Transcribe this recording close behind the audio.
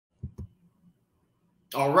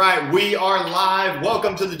All right, we are live.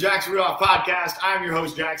 Welcome to the Jackson Rudolph podcast. I'm your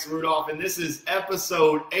host, Jackson Rudolph, and this is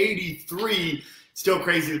episode 83. Still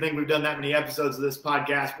crazy to think we've done that many episodes of this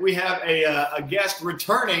podcast. We have a guest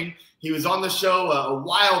returning. He was on the show a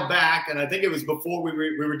while back, and I think it was before we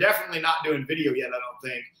were definitely not doing video yet, I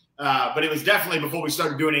don't think. But it was definitely before we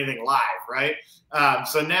started doing anything live, right?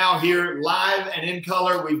 So now here, live and in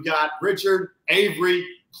color, we've got Richard Avery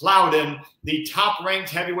Plowden, the top-ranked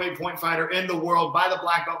heavyweight point fighter in the world by the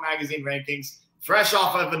Black Belt Magazine rankings, fresh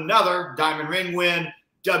off of another Diamond Ring win,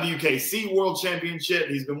 WKC World Championship.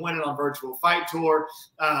 He's been winning on Virtual Fight Tour.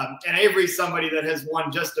 And Avery's somebody that has won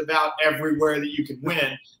just about everywhere that you can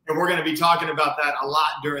win. And we're going to be talking about that a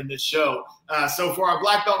lot during this show. So for our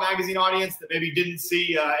Black Belt Magazine audience that maybe didn't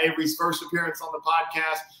see Avery's first appearance on the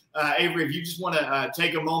podcast, Avery, if you just want to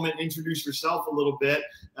take a moment, introduce yourself a little bit,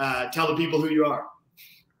 tell the people who you are.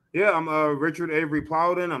 Yeah, I'm Richard Avery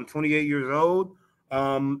Plowden. I'm 28 years old.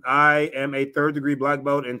 I am a third-degree black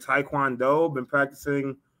belt in Taekwondo. Been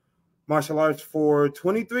practicing martial arts for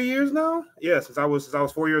 23 years now. Yeah, since I was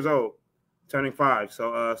 4 years old, turning 5.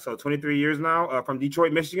 So 23 years now. From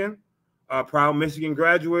Detroit, Michigan. Proud Michigan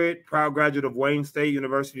graduate. Proud graduate of Wayne State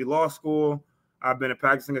University Law School. I've been a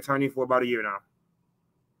practicing attorney for about a year now.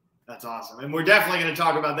 That's awesome. And we're definitely going to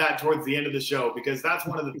talk about that towards the end of the show, because that's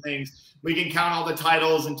one of the things we can count all the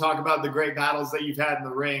titles and talk about the great battles that you've had in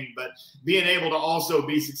the ring, but being able to also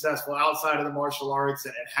be successful outside of the martial arts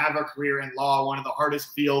and have a career in law, one of the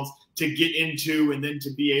hardest fields to get into and then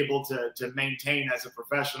to be able to maintain as a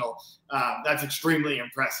professional, that's extremely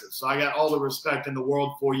impressive. So I got all the respect in the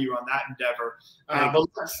world for you on that endeavor. But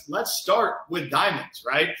let's start with diamonds,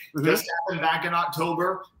 right? Mm-hmm. Just happened back in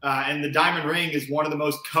October, and the Diamond Ring is one of the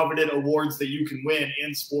most coveted awards that you can win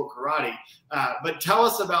in sport karate. But tell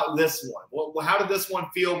us about this one. Well, how did this one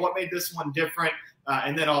feel? What made this one different?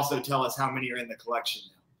 And then also tell us how many are in the collection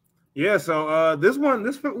now. Yeah, so this one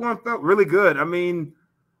felt really good. I mean,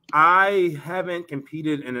 I haven't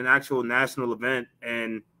competed in an actual national event,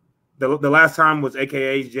 and the last time was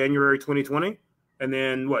AKA January 2020, and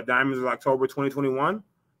then Diamonds was October 2021.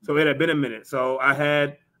 So it had been a minute. So I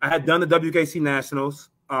had done the WKC Nationals,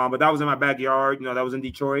 but that was in my backyard. You know, that was in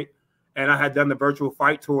Detroit, and I had done the Virtual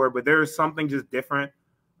Fight Tour. But there is something just different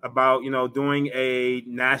about, you know, doing a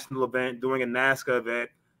national event, doing a NASCA event,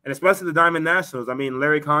 and especially the Diamond Nationals. I mean,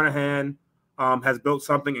 Larry Carnahan has built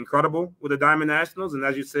something incredible with the Diamond Nationals. And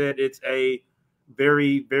as you said, it's a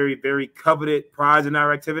very, very, very coveted prize in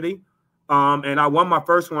our activity. And I won my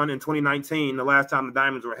first one in 2019, the last time the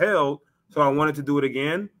Diamonds were held. So I wanted to do it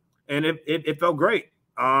again. And it felt great.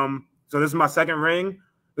 So this is my second ring.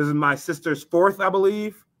 This is my sister's fourth, I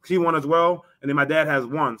believe. She won as well. And then my dad has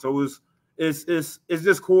one. So it's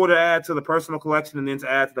just cool to add to the personal collection and then to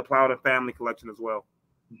add to the Plowden family collection as well.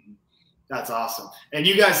 Mm-hmm. That's awesome. And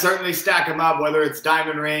you guys certainly stack them up, whether it's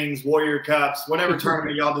Diamond Rings, Warrior Cups, whatever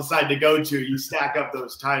tournament y'all decide to go to, you stack up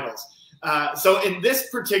those titles. So in this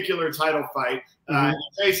particular title fight, you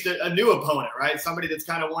faced a new opponent, right? Somebody that's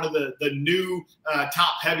kind of one of the new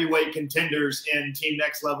top heavyweight contenders in Team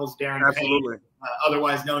Next Level's Darren Absolutely. Payne,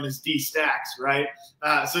 otherwise known as D Stacks, right?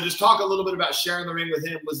 So just talk a little bit about sharing the ring with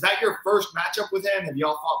him. Was that your first matchup with him? Have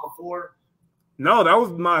y'all fought before? No, that was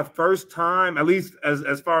my first time, at least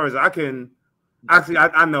as far as I can. Actually,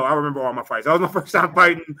 I know. I remember all my fights. That was my first time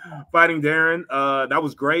fighting Darren. That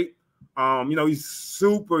was great. You know, he's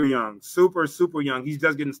super young, super young. He's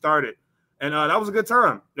just getting started, and that was a good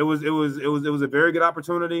time. It was a very good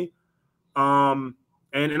opportunity. And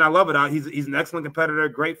I love it. He's an excellent competitor,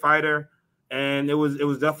 great fighter, and it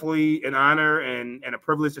was definitely an honor and a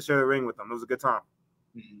privilege to share the ring with him. It was a good time.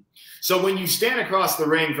 Mm-hmm. So when you stand across the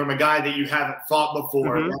ring from a guy that you haven't fought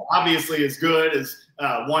before, obviously as good as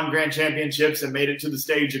won grand championships and made it to the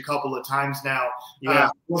stage a couple of times now,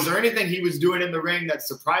 was there anything he was doing in the ring that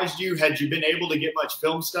surprised you? Had you been able to get much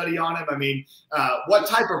film study on him? I mean, what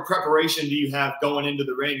type of preparation do you have going into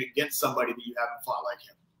the ring against somebody that you haven't fought like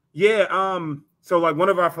him? Yeah, so like one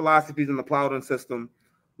of our philosophies in the Plowden system,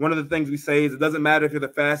 one of the things we say is it doesn't matter if you're the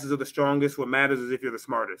fastest or the strongest. What matters is if you're the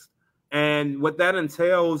smartest. And what that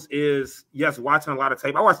entails is, yes, watching a lot of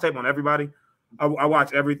tape. I watch tape on everybody. I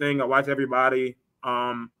watch everything. I watch everybody.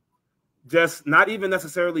 Just not even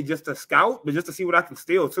necessarily just to scout, but just to see what I can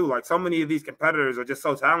steal too. Like so many of these competitors are just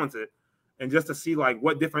so talented, and just to see like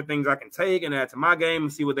what different things I can take and add to my game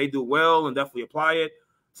and see what they do well and definitely apply it.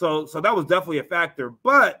 So that was definitely a factor.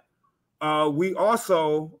 But we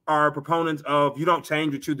also are proponents of you don't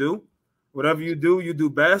change what you do. Whatever you do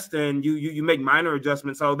best, and you make minor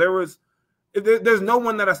adjustments. So there's no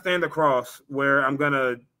one that I stand across where I'm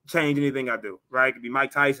gonna change anything I do. Right? It could be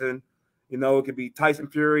Mike Tyson, You know, it could be Tyson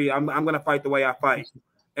Fury. I'm going to fight the way I fight.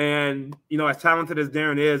 And, you know, as talented as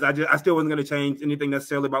Darren is, I still wasn't going to change anything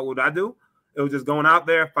necessarily about what I do. It was just going out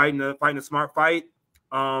there, fighting a smart fight,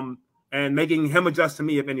 and making him adjust to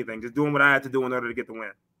me, if anything, just doing what I had to do in order to get the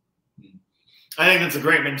win. I think that's a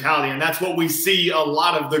great mentality, and that's what we see a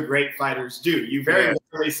lot of the great fighters do. You very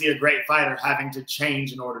rarely see a great fighter having to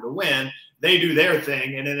change in order to win. They do their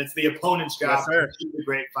thing, and then it's the opponent's job to keep the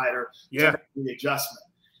great fighter to make the adjustment.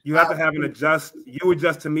 You have to have an adjust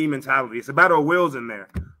to me mentality. It's a battle of wills in there,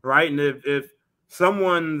 right? And if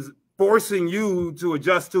someone's forcing you to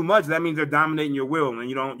adjust too much, that means they're dominating your will, and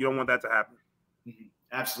you don't want that to happen.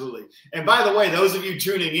 Absolutely. And by the way, those of you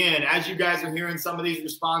tuning in, as you guys are hearing some of these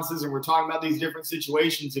responses and we're talking about these different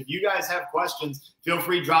situations, if you guys have questions, feel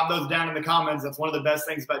free to drop those down in the comments. That's one of the best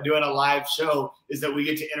things about doing a live show is that we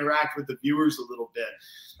get to interact with the viewers a little bit.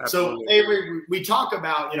 Absolutely. So, Avery, we talk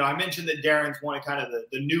about, I mentioned that Darren's one of kind of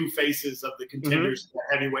the new faces of the contenders in the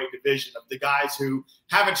heavyweight division, of the guys who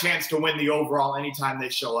have a chance to win the overall anytime they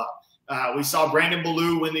show up. We saw Brandon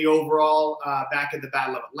Ballou win the overall back at the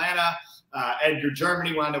Battle of Atlanta. Edgar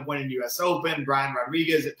Germany wound up winning U.S. Open. Brian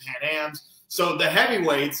Rodriguez at Pan Am's. So the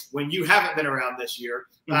heavyweights, when you haven't been around this year,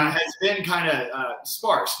 has been kind of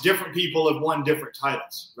sparse. Different people have won different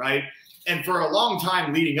titles, right? And for a long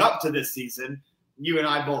time leading up to this season, you and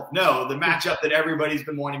I both know the matchup that everybody's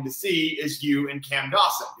been wanting to see is you and Cam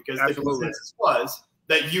Dawson, because the consensus was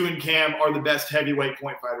that you and Cam are the best heavyweight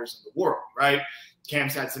point fighters in the world, right?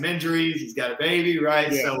 Cam's had some injuries. He's got a baby,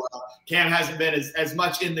 right? Yeah. So Cam hasn't been as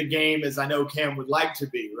much in the game as I know Cam would like to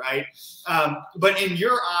be, right? But in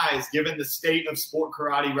your eyes, given the state of sport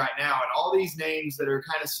karate right now and all these names that are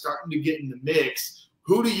kind of starting to get in the mix,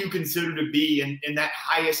 who do you consider to be in that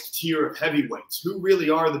highest tier of heavyweights? Who really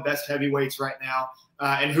are the best heavyweights right now?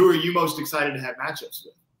 And who are you most excited to have matchups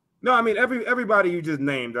with? No, I mean, everybody you just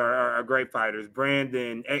named are great fighters.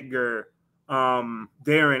 Brandon, Edgar,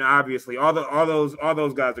 Darren, obviously, all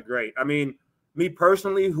those guys are great. I mean, me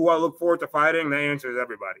personally, who I look forward to fighting, the answer is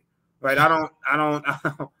everybody, right? I don't.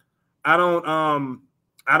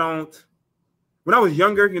 When I was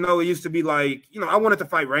younger, it used to be like, I wanted to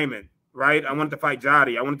fight Raymond, right? I wanted to fight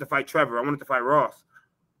Jotty. I wanted to fight Trevor. I wanted to fight Ross.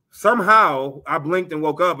 Somehow, I blinked and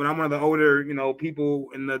woke up, and I'm one of the older, people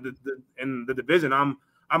in the division. I'm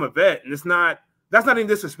a vet, and that's not any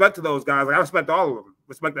disrespect to those guys. Like, I respect all of them.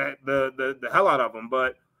 Respect the hell out of them,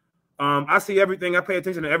 but I see everything. I pay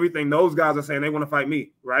attention to everything those guys are saying. They want to fight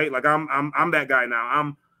me, right? Like I'm that guy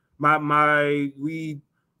now.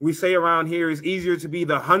 We say around here, it's easier to be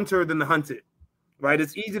the hunter than the hunted, right?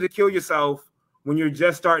 It's easy to kill yourself when you're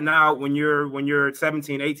just starting out, when you're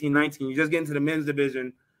 17, 18, 19, you just get into the men's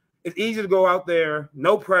division. It's easy to go out there,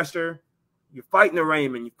 no pressure. You're fighting the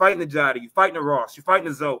Raymond, you're fighting the Jotty, you're fighting the Ross, you're fighting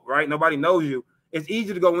the Zoe, right? Nobody knows you. It's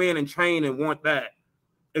easy to go in and train and want that.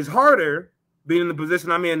 It's harder being in the position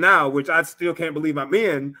I'm in now, which I still can't believe I'm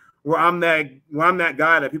in, where I'm that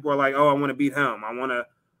guy that people are like, oh, I want to beat him. I want to,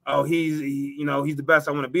 he's the best.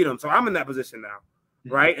 I want to beat him. So I'm in that position now,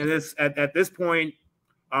 right? And it's at this point,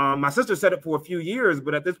 my sister said it for a few years,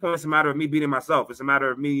 but at this point, it's a matter of me beating myself. It's a matter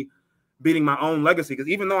of me beating my own legacy. Because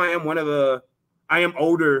even though I am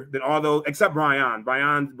older than all those, except Brian.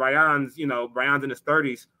 Brian's in his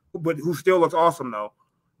 30s, but who still looks awesome though.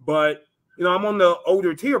 But I'm on the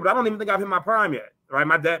older tier, but I don't even think I've hit my prime yet, right?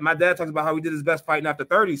 My dad talks about how he did his best fighting after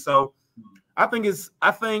 30. So I think it's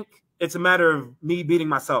a matter of me beating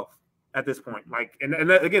myself at this point. Like, and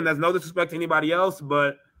again, there's no disrespect to anybody else,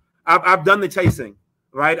 but I've done the chasing,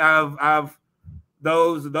 right?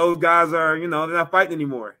 Those guys are, they're not fighting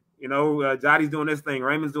anymore. Jotty's doing his thing,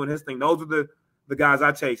 Raymond's doing his thing. Those are the guys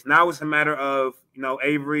I chase. Now it's a matter of,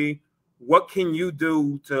 Avery, what can you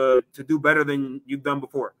do to do better than you've done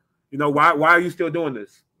before? Why are you still doing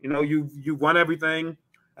this? You've won everything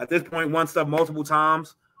at this point, won stuff multiple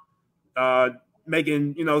times,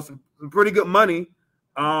 making, some pretty good money.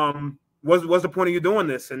 What's the point of you doing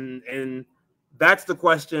this? And that's the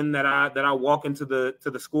question that I walk into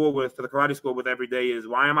the school with, to the karate school with every day is,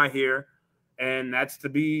 why am I here? And that's to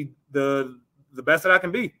be the best that I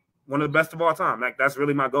can be, one of the best of all time. Like, that's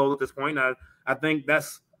really my goal at this point. I think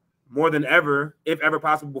that's more than ever, if ever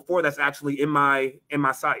possible before, that's actually in my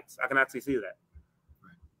sights. I can actually see that.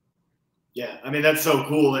 Yeah, I mean, that's so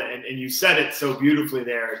cool. And you said it so beautifully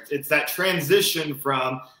there. It's that transition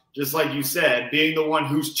from, just like you said, being the one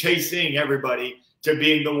who's chasing everybody to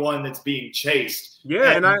being the one that's being chased.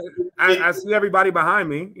 Yeah, and I see everybody behind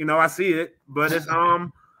me. I see it, but it's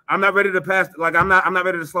I'm not ready to pass. Like, I'm not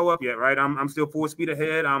ready to slow up yet, right? I'm still full speed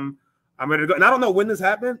ahead. I'm ready to go. And I don't know when this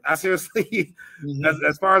happened. I seriously,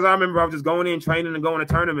 as far as I remember, I was just going in, training and going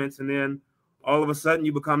to tournaments. And then all of a sudden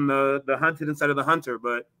you become the hunted instead of the hunter.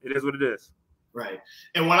 But it is what it is. Right.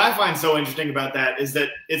 And what I find so interesting about that is that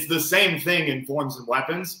it's the same thing in forms and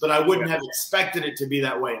weapons, but I wouldn't have expected it to be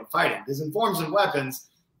that way in fighting. Because in forms and weapons,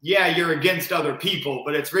 yeah, you're against other people,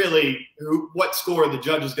 but it's really what score the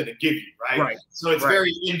judge is going to give you, right? So it's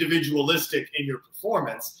very individualistic in your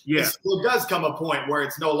performance. Yeah. It does come a point where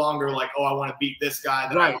it's no longer like, oh, I want to beat this guy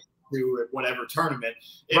that I do at whatever tournament.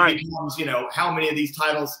 It becomes, you know, how many of these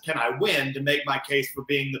titles can I win to make my case for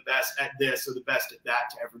being the best at this or the best at that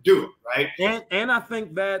to ever do it, right? And I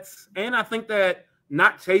think that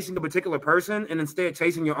not chasing a particular person and instead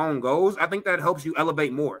chasing your own goals, I think that helps you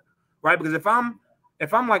elevate more, right? Because if I'm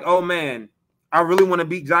like, oh man, I really want to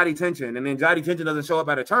beat Jotty Tension, and then Jotty Tension doesn't show up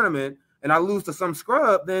at a tournament and I lose to some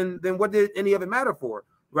scrub, then what did any of it matter for?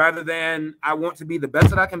 Rather than I want to be the best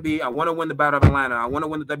that I can be. I want to win the Battle of Atlanta. I want to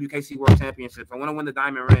win the WKC World Championships. I want to win the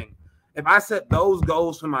Diamond Ring. If I set those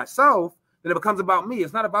goals for myself, then it becomes about me.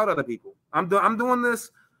 It's not about other people. I'm doing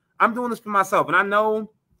this for myself. And I know,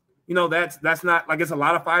 you know, that's not like, it's a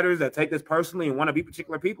lot of fighters that take this personally and want to beat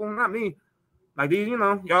particular people. Not me. Like these, you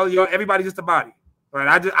know, y'all everybody's just a body. Right?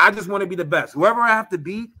 I just want to be the best. Whoever I have to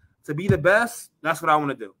beat to be the best, that's what I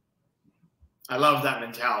want to do. I love that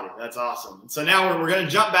mentality. That's awesome. So now we're going to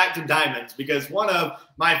jump back to diamonds, because one of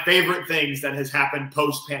my favorite things that has happened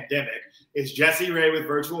post-pandemic is Jesse Ray with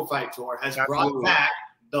Virtual Fight Tour has brought back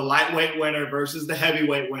the lightweight winner versus the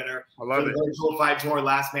heavyweight winner for the Virtual Fight Tour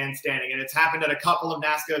Last Man Standing. And it's happened at a couple of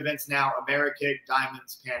NASCA events now, Amerikick,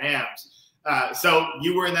 Diamonds, Pan Ams. So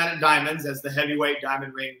you were in that at Diamonds as the heavyweight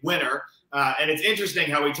Diamond Ring winner. And it's interesting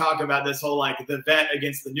how we talk about this whole, like, the vet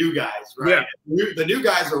against the new guys, right? Yeah. The new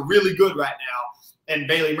guys are really good right now, and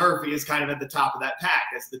Bailey Murphy is kind of at the top of that pack.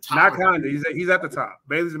 As the top. Not kind of. He's at the top.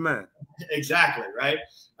 Bailey's the man. Exactly, right?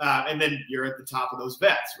 And then you're at the top of those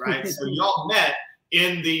vets, right? So y'all met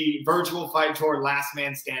in the Virtual Fight Tour Last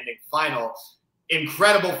Man Standing final.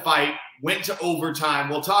 Incredible fight. Went to overtime.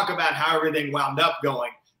 We'll talk about how everything wound up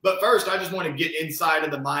going. But first, I just want to get inside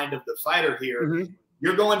of the mind of the fighter here. Mm-hmm.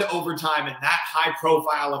 You're going to overtime in that high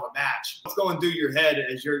profile of a match. What's going through your head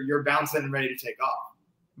as you're bouncing and ready to take off?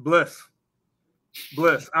 Bliss.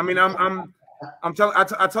 I mean, I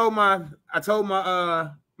told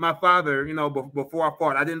my father, you know, before I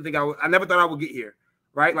fought, I never thought I would get here,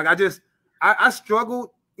 right? Like I struggled,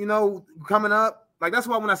 you know, coming up. Like that's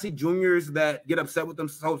why when I see juniors that get upset with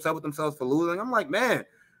themselves for losing, I'm like, man,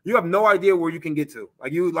 you have no idea where you can get to.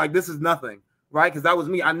 Like this is nothing, right? Because that was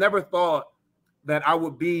me. I never thought that I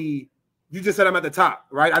would be, you just said I'm at the top,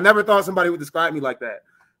 right? I never thought somebody would describe me like that.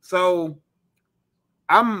 So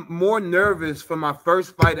I'm more nervous for my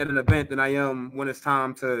first fight at an event than I am when it's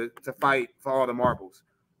time to fight for all the marbles,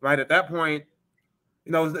 right? At that point,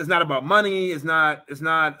 you know, it's not about money. It's not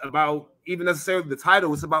about even necessarily the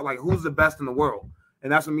title. It's about like who's the best in the world.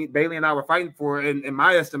 And that's what Bailey and I were fighting for in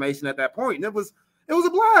my estimation at that point. And it was a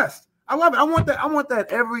blast. I love it. I want that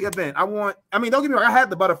every event. I mean, don't get me wrong, I had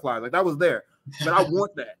the butterflies, like that was there. But I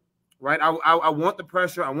want that, right? I want the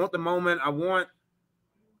pressure. I want the moment. I want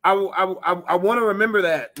to remember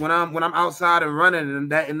that when I'm outside and running,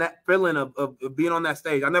 and that feeling of being on that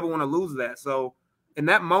stage. I never want to lose that. So, in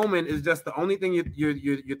that moment is just the only thing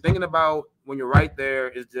you're thinking about when you're right there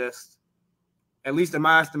is just, at least in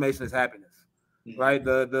my estimation, is happiness, right?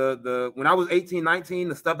 The when I was 18, 19,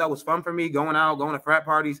 the stuff that was fun for me, going out, going to frat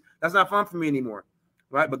parties, that's not fun for me anymore,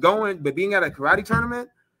 right? But being at a karate tournament,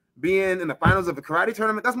 being in the finals of a karate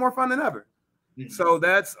tournament, that's more fun than ever. Mm-hmm. So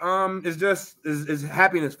that's is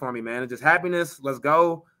happiness for me, man. It's just happiness. Let's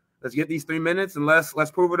go. Let's get these 3 minutes and let's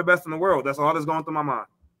prove we're the best in the world. That's all that's going through my mind.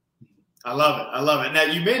 I love it. Now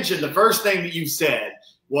you mentioned the first thing that you said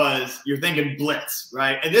was you're thinking blitz,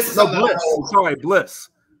 right? And this is bliss.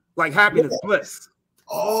 Like happiness, bliss.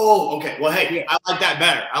 Oh, okay. Well, hey, yeah. I like that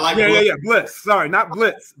better. I like bliss. Sorry, not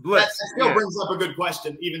blitz. Bliss. That still brings up a good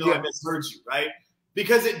question, even though I misheard you, right?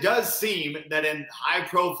 Because it does seem that in high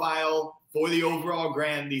profile for the overall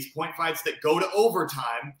grand, these point fights that go to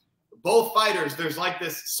overtime, both fighters, there's like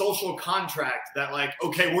this social contract that like,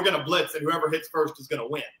 okay, we're going to blitz and whoever hits first is going to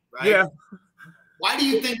win, right? Yeah. Why do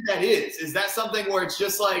you think that is? Is that something where it's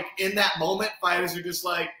just like in that moment, fighters are just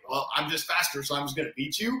like, well, I'm just faster, so I'm just going to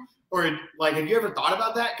beat you? Or like, have you ever thought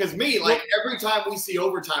about that? Because me, like every time we see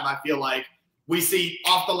overtime, I feel like we see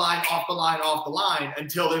off the line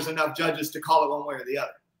until there's enough judges to call it one way or the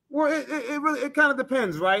other. Well, it really kind of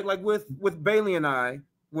depends, right? Like with Bailey and I,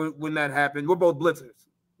 when that happened, we're both blitzers.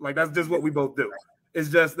 Like that's just what we both do. That's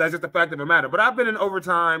just a fact of the matter. But I've been in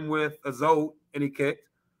overtime with Azot and he kicked.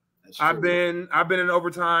 I've been in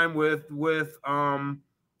overtime with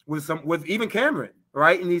even Cameron,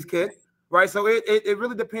 right? And he's kicked. right? So it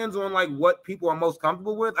really depends on like what people are most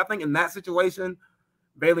comfortable with. I think in that situation,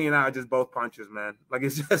 Bailey and I are just both punchers, man. Like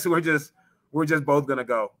it's just we're just both gonna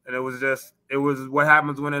go. And it was what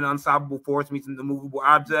happens when an unstoppable force meets an immovable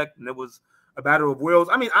object, and it was a battle of wills.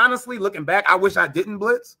 I mean, honestly, looking back, I wish I didn't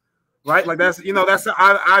blitz, right? Like that's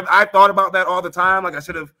I thought about that all the time. Like I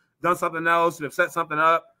should have done something else, should have set something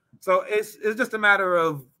up. So it's just a matter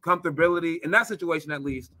of comfortability in that situation, at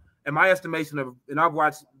least, in my estimation of, and I've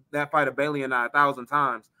watched that fight of Bailey and I 1,000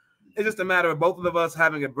 times. It's just a matter of both of us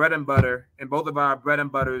having a bread and butter, and both of our bread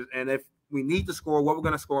and butters. And if we need to score, what we're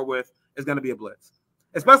going to score with is going to be a blitz,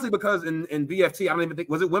 especially because in VFT, I don't even think,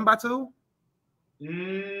 was it win by 2? I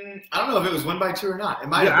don't know if it was win by 2 or not.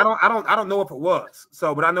 I don't know if it was.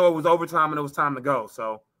 So, but I know it was overtime and it was time to go.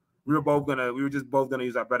 So we were just both gonna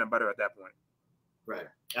use our bread and butter at that point. Right.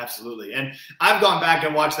 Absolutely. And I've gone back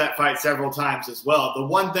and watched that fight several times as well. The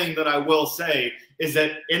one thing that I will say is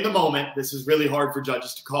that in the moment, this is really hard for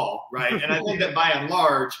judges to call, right? And I think that by and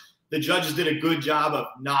large, the judges did a good job of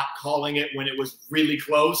not calling it when it was really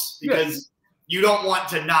close, because you don't want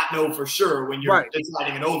to not know for sure when you're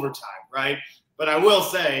deciding an overtime, right? But I will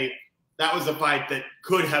say that was a fight that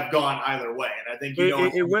could have gone either way. And I think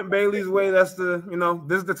it went Bailey's way. That's this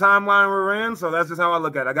is the timeline we're in. So that's just how I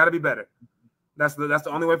look at it. I got to be better. That's the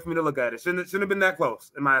only way for me to look at it. Shouldn't have been that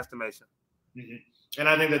close in my estimation. And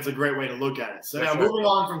I think that's a great way to look at it. So now moving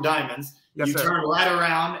on from diamonds, you turned right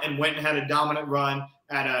around and went and had a dominant run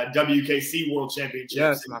at a WKC World Championships.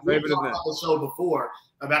 Yes, my favorite event. On the show before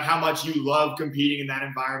about how much you love competing in that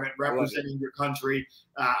environment, representing your country.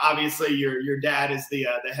 Obviously, your dad is the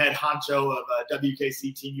head honcho of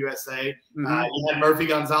WKC Team USA. You had Murphy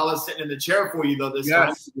Gonzalez sitting in the chair for you, though, this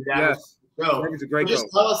time. Your dad was on the show. Just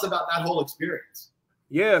tell us about that whole experience.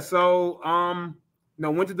 Yeah, so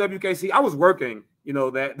went to WKC. I was working,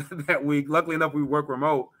 that week. Luckily enough, we work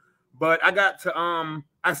remote. But I got to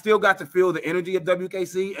I still got to feel the energy of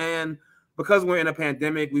WKC, and because we're in a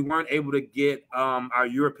pandemic, we weren't able to get our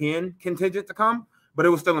European contingent to come, but it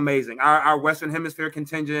was still amazing. Our Western Hemisphere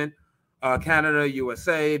contingent, Canada,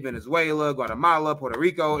 USA, Venezuela, Guatemala, Puerto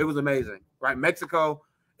Rico, it was amazing, right? Mexico,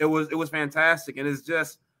 it was fantastic, and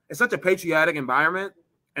it's such a patriotic environment,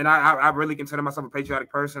 and I really consider myself a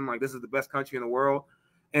patriotic person. Like, this is the best country in the world,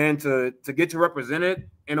 and to get to represent it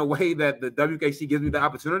in a way that the WKC gives me the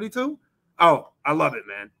opportunity to, I love it,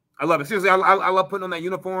 man. I love it. Seriously, I love putting on that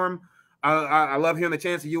uniform. I love hearing the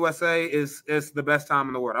chants of USA. It's the best time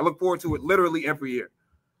in the world. I look forward to it literally every year.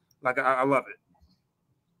 Like, I love it.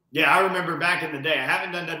 Yeah, I remember back in the day. I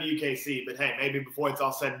haven't done WKC, but hey, maybe before it's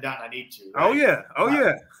all said and done, I need to. Right? Oh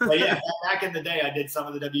yeah. But yeah, back in the day, I did some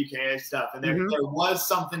of the WKA stuff, and there was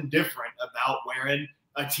something different about wearing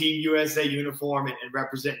a Team USA uniform and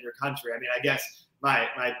representing your country. I mean, I guess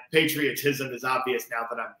my patriotism is obvious now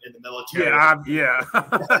that I'm in the military. Yeah.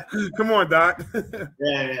 Come on, Doc.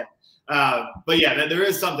 Yeah. But yeah, there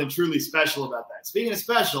is something truly special about that. Speaking of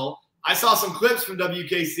special, I saw some clips from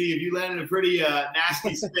WKC of you landing a pretty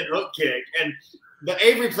nasty spin hook kick. And the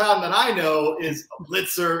Avery Plowden that I know is a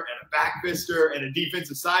blitzer and a back fister and a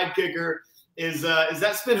defensive side kicker. Is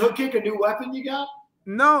that spin hook kick a new weapon you got?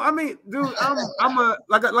 No, I mean, dude, I'm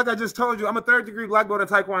like I just told you, I'm a 3rd-degree black belt in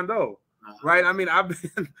Taekwondo, right? I mean, I've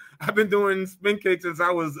been doing spin kicks since I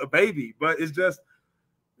was a baby, but it's just,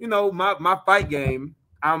 my fight game.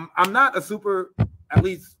 I'm not a super, at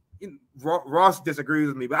least Ross disagrees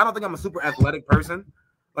with me, but I don't think I'm a super athletic person.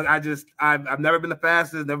 Like, I've never been the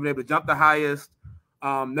fastest, never been able to jump the highest,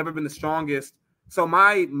 never been the strongest. So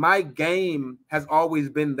my game has always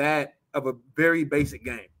been that of a very basic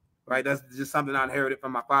game, right? That's just something I inherited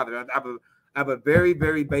from my father. I have a very,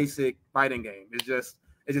 very basic fighting game. It just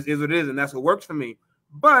is what it is, and that's what works for me.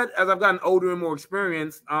 But as I've gotten older and more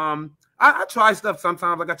experienced, I try stuff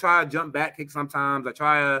sometimes. Like, I try a jump back kick sometimes. I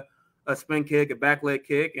try a spin kick, a back leg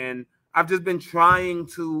kick, and I've just been trying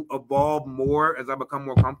to evolve more as I become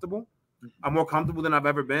more comfortable. I'm more comfortable than I've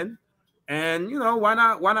ever been, and why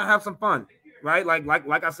not have some fun, right?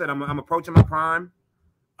 Like I said, I'm approaching my prime.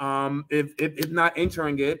 If not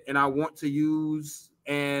entering it, and I want to use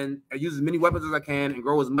as many weapons as I can and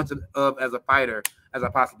grow as much as a fighter as I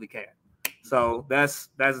possibly can. So that's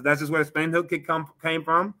just where the spin hook kick came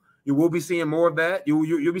from. You will be seeing more of that.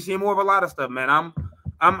 You'll be seeing more of a lot of stuff, man.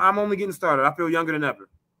 I'm only getting started. I feel younger than ever.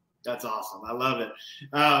 That's awesome. I love it.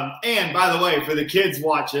 And by the way, for the kids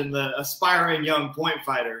watching, the aspiring young point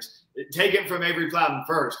fighters, take it from Avery Plowden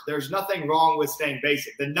first. There's nothing wrong with staying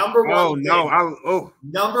basic. The number one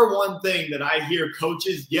number one thing that I hear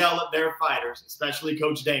coaches yell at their fighters, especially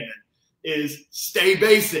Coach Damon, is stay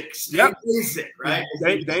basic. Stay basic, right?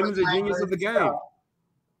 Damon's a genius of the game.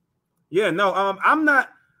 Yeah, no, I'm not.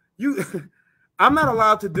 I'm not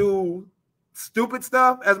allowed to do stupid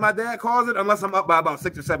stuff, as my dad calls it, unless I'm up by about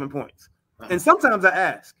 6 or 7 points. And sometimes I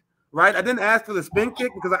ask, right? I didn't ask for the spin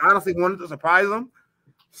kick because I honestly wanted to surprise him.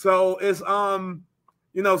 So it's I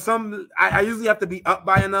usually have to be up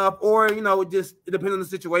by enough, or it depends on the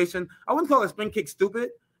situation. I wouldn't call a spin kick stupid.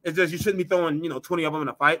 It's just you shouldn't be throwing 20 of them in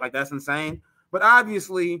a fight. Like, that's insane. But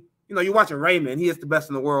obviously, you're watching Raymond. He is the best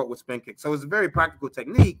in the world with spin kicks. So it's a very practical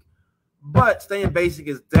technique. But staying basic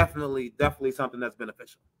is definitely something that's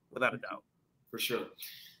beneficial, without a doubt. For sure.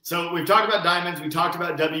 So we've talked about Diamonds. We talked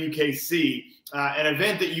about WKC, an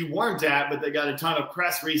event that you weren't at, but that got a ton of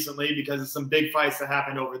press recently because of some big fights that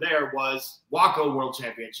happened over there, was WACO World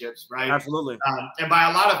Championships, right? Absolutely. And by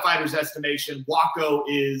a lot of fighters' estimation, WACO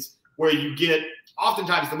is where you get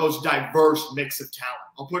oftentimes the most diverse mix of talent.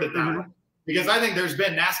 I'll put it that way. Because I think there's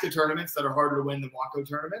been NASCA tournaments that are harder to win than WACO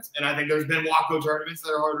tournaments. And I think there's been WACO tournaments that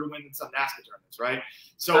are harder to win than some NASCA tournaments, right?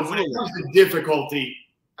 So Absolutely. When it comes to difficulty,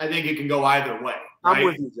 I think it can go either way. Right? I'm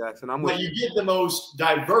with you, Jackson. But you get the most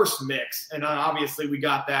diverse mix. And obviously we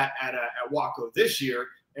got that at WACO this year.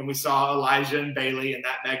 And we saw Elijah and Bailey in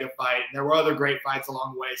that mega fight. And there were other great fights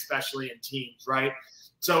along the way, especially in teams, right?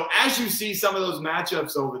 So as you see some of those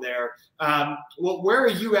matchups over there, where are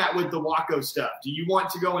you at with the WACO stuff? Do you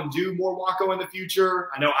want to go and do more WACO in the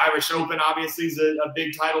future? I know Irish Open obviously is a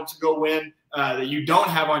big title to go win that you don't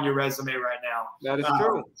have on your resume right now. That is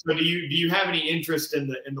true. So do you have any interest in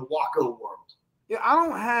the WACO world? Yeah, I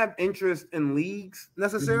don't have interest in leagues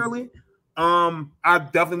necessarily. I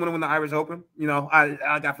definitely want to win the Irish Open.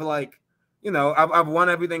 I feel like, I've won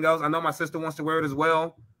everything else. I know my sister wants to wear it as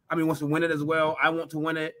well. Wants to win it as well. I want to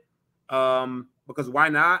win it because why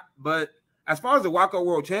not? But as far as the WACO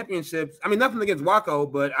World Championships, nothing against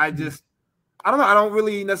WACO, but I don't know. I don't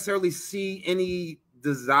really necessarily see any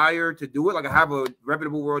desire to do it. Like, I have a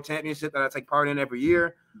reputable World Championship that I take part in every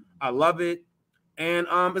year. I love it. And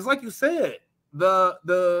it's like you said, what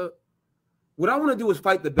I want to do is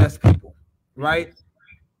fight the best people, right?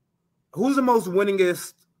 Who's the most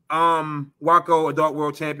winningest WACO Adult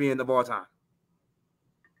World Champion of all time?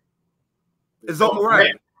 It's Zolt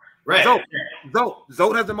Moraes. Right.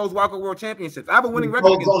 Zolt has the most WACO World Championships. I have a winning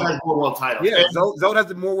record. Zolt has more world titles. Yeah, Zolt has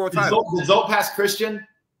the more world titles. Did Zolt pass Christian?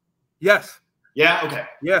 Yes. Yeah, okay.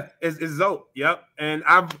 Yeah, it's Zolt. Yep. And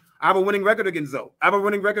I have a winning record against Zolt. I have a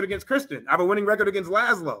winning record against Christian. I have a winning record against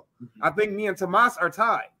Laszlo. I think me and Tomas are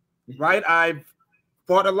tied. Right? I've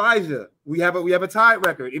fought Elijah. We have a tied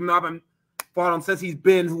record, even though I haven't fought him since he's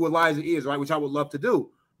been who Elijah is, right? Which I would love to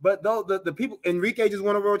do. But though the people, Enrique just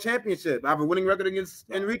won a world championship. I have a winning record against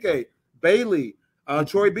Enrique, Bailey,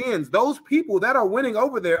 Troy Beans. Those people that are winning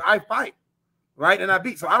over there, I fight, right? And I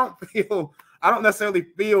beat. So I don't necessarily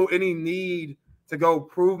feel any need to go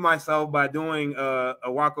prove myself by doing a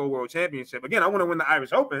WACO World Championship. Again, I want to win the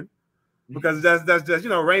Irish Open because that's just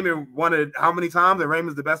Raymond won it how many times, and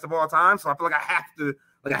Raymond's the best of all time. So I feel like I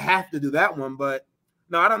have to do that one. But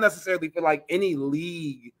no, I don't necessarily feel like any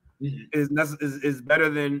league is better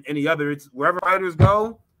than any other. It's wherever fighters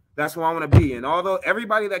go, that's where I want to be. And although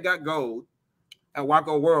everybody that got gold at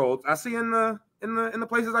WACO Worlds, I see in the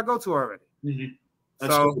places I go to already.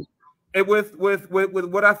 So cool. With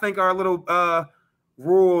what I think are little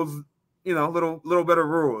rules, little better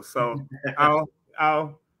rules. So I'll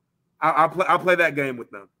play that game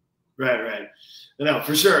with them. Right. No,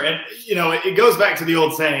 for sure. And it goes back to the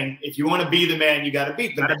old saying: if you want to be the man, you got to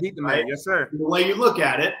beat the man. Beat the man, right? Yes, sir. The way you look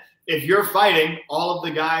at it, if you're fighting all of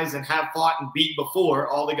the guys and have fought and beat before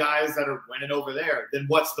all the guys that are winning over there, then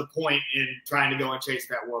what's the point in trying to go and chase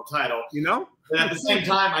that world title? But at the same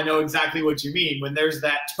time, I know exactly what you mean when there's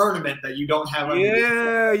that tournament that you don't have.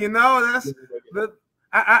 That's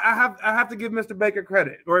I have to give Mr. Baker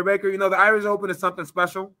credit. Roy Baker, the Irish Open is something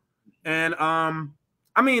special, and I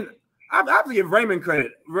have to give Raymond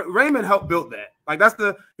credit. Raymond helped build that. Like, that's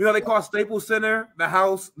they call Staples Center the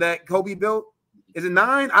house that Kobe built. Is it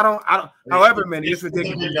 9? I don't. However many, it's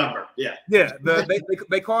ridiculous. Number. Yeah.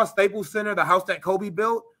 They call Staples Center the house that Kobe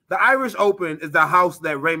built. The Irish Open is the house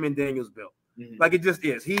that Raymond Daniels built. Like, it just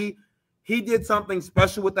is. He did something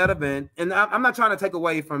special with that event, and I'm not trying to take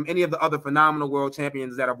away from any of the other phenomenal world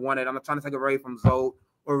champions that have won it. I'm not trying to take away from Zolt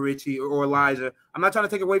or Richie or Elijah. I'm not trying to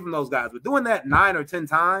take away from those guys. But doing that 9 or 10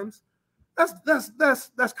 times,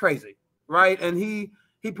 that's crazy, right? And he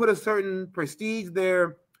put a certain prestige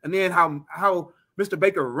there, and then how Mr.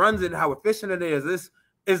 Baker runs it and how efficient it is. This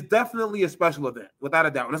is definitely a special event, without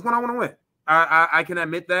a doubt. And it's one I want to win. I can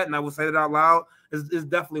admit that, and I will say it out loud. It's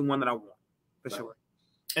definitely one that I want, for sure.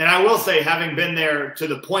 And I will say, having been there to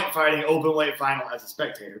the point fighting open weight final as a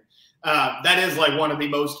spectator, That is like one of the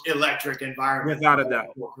most electric environments. Without a doubt.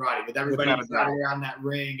 For karate. With everybody gathered around that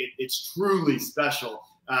ring, it's truly special.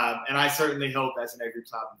 And I certainly hope, as an Avery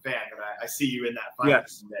Plowden fan, that I see you in that fight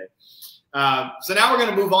someday. So now we're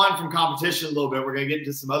going to move on from competition a little bit. We're going to get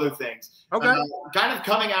into some other things. Okay. Kind of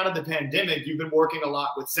coming out of the pandemic, you've been working a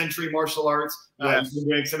lot with Century Martial Arts. You've been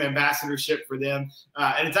doing some ambassadorship for them.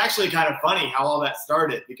 And it's actually kind of funny how all that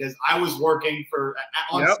started, because I was working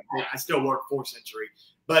I still work for Century,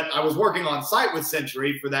 but I was working on site with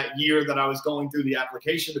Century for that year that I was going through the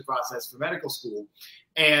application process for medical school.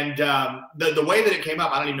 And the way that it came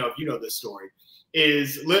up, I don't even know if you know this story,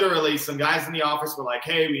 is literally some guys in the office were like,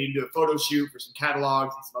 hey, we need to do a photo shoot for some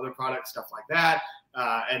catalogs and some other products, stuff like that.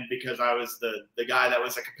 And because I was the guy that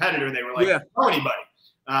was a competitor, they were like, know anybody?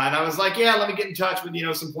 And I was like, yeah, let me get in touch with,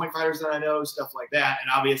 some point fighters that I know, stuff like that.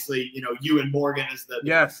 And obviously, you and Morgan is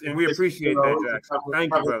and we appreciate that, Jackson.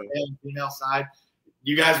 Thank you, brother. Female side.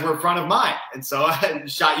 You guys were in front of mine. And so I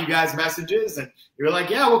shot you guys messages, and you were like,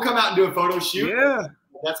 yeah, we'll come out and do a photo shoot. Yeah.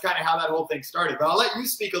 That's kind of how that whole thing started. But I'll let you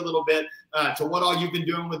speak a little bit to what all you've been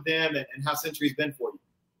doing with them and how Century's been for you.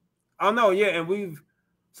 Oh no, yeah, and we've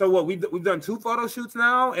done 2 photo shoots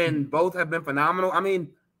now, and both have been phenomenal. I mean,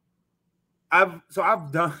 I've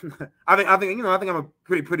done I think I'm a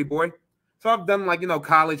pretty boy. So I've done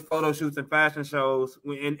college photo shoots and fashion shows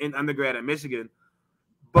in undergrad at Michigan.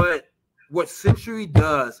 But what Century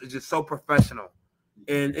does is just so professional,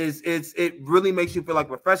 and it really makes you feel like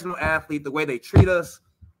a professional athlete. The way they treat us,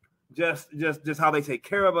 just how they take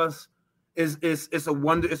care of us it's a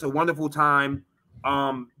wonderful time.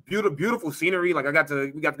 Beautiful scenery. Like we got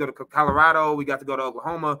to go to Colorado, we got to go to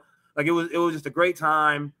Oklahoma. Like it was just a great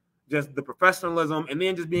time. Just the professionalism, and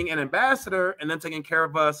then just being an ambassador and then taking care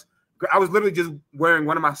of us. I was literally just wearing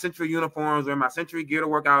one of my Century uniforms, wearing my Century gear to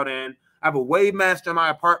work out in. I have a Wave Master in my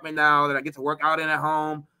apartment now that I get to work out in at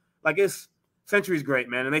home. Like Century's great,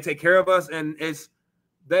 man, and they take care of us. And it's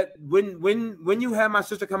that when you had my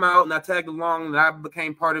sister come out and I tagged along and I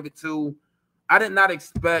became part of it too, I did not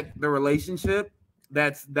expect the relationship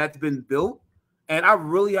that's been built. And I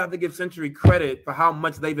really have to give Century credit for how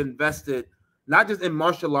much they've invested, not just in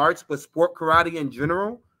martial arts, but sport karate in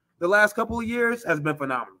general. The last couple of years has been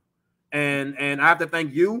phenomenal. And I have to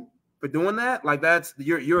thank you for doing that. Like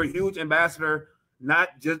you're a huge ambassador,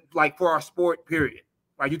 not just like for our sport, period.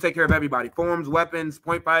 Like you take care of everybody, forms, weapons,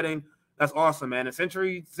 point fighting. That's awesome, man. And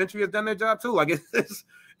Century has done their job too. Like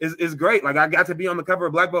it's great. Like I got to be on the cover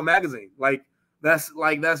of Black Belt magazine. That's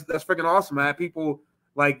freaking awesome, man. People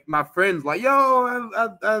like my friends, like, yo, I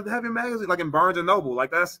have your magazine, like in Barnes and Noble.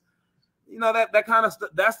 Like that's, that kind of stuff.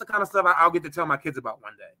 That's the kind of stuff I'll get to tell my kids about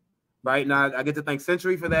one day. Right now, I get to thank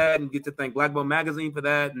Century for that, and get to thank Black Belt magazine for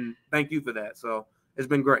that, and thank you for that. So it's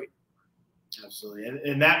been great. Absolutely,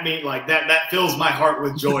 and that means like that fills my heart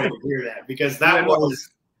with joy to hear that, because that was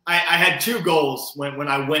I had 2 goals when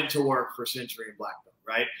I went to work for Century and Black Belt.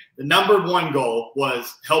 Right, the number 1 goal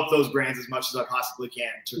was help those brands as much as I possibly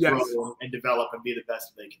can to grow and develop and be the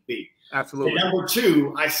best they can be. Absolutely. And number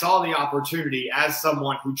 2, I saw the opportunity as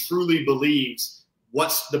someone who truly believes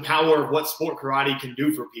what's the power of what sport karate can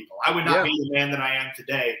do for people. I would not be the man that I am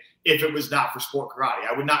today if it was not for sport karate.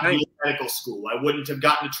 I would not be in medical school. I wouldn't have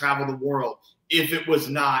gotten to travel the world if it was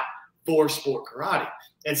not for sport karate.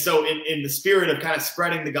 And so in the spirit of kind of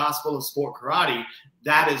spreading the gospel of sport karate,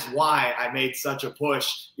 that is why I made such a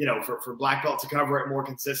push, for Black Belt to cover it more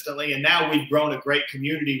consistently. And now we've grown a great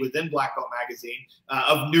community within Black Belt magazine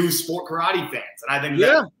of new sport karate fans. And I think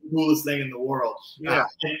that's the coolest thing in the world. Yeah.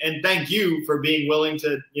 And thank you for being willing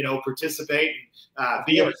to, participate and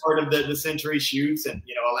be a part of the Century shoots and,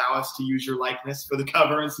 allow us to use your likeness for the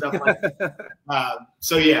cover and stuff like that.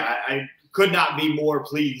 So, yeah, I could not be more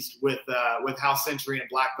pleased with how Century and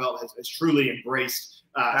Black Belt has truly embraced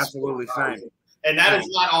absolutely same. And that is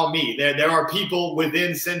not all me. There are people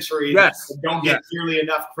within Century that don't get nearly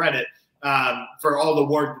enough credit for all the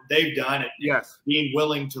work that they've done and being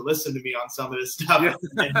willing to listen to me on some of this stuff and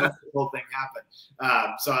make the whole thing happen.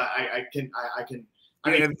 So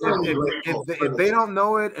if they don't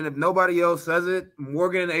know it, and if nobody else says it,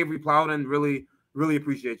 Morgan and Avery Plowden really, really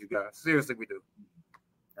appreciate you guys. Seriously, we do.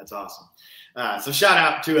 That's awesome. So shout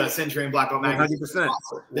out to Century and Black Belt magazine. 100%.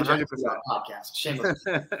 100%. Podcast. Shameless.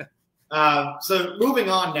 So moving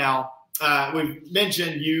on now, we've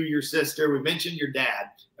mentioned you, your sister, we mentioned your dad,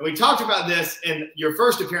 and we talked about this in your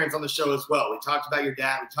first appearance on the show as well. We talked about your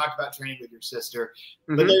dad, we talked about training with your sister,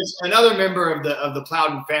 but there's another member of the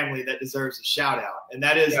Plowden family that deserves a shout out, and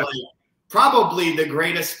that is like probably the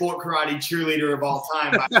greatest sport karate cheerleader of all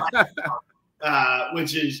time by my account,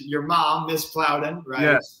 which is your mom, Miss Plowden, right?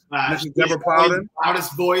 Yes. Mrs. Deborah Plowden.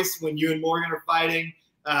 Loudest voice when you and Morgan are fighting.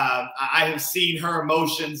 I have seen her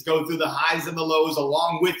emotions go through the highs and the lows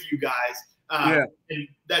along with you guys. And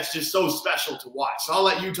that's just so special to watch. So I'll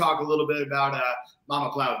let you talk a little bit about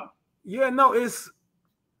Mama Plowden. Yeah, no, it's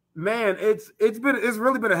really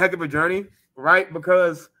been a heck of a journey, right?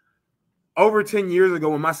 Because over 10 years ago,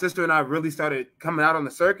 when my sister and I really started coming out on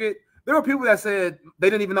the circuit, there were people that said they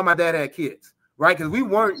didn't even know my dad had kids, right? Because we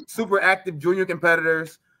weren't super active junior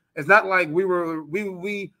competitors. It's not like we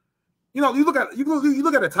you know, you look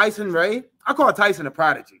at a Tyson Ray. I call Tyson a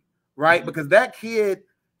prodigy, right? Because that kid,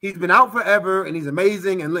 he's been out forever and he's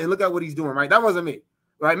amazing, and look at what he's doing, right? That wasn't me,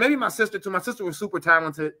 right? Maybe my sister too. My sister was super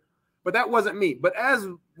talented, but that wasn't me. But as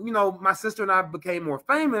you know, my sister and I became more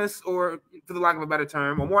famous, or for the lack of a better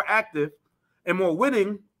term, or more active and more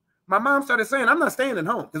winning, my mom started saying, I'm not staying at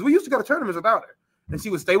home, because we used to go to tournaments without her. And she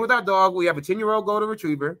would stay with our dog. We have a 10-year-old golden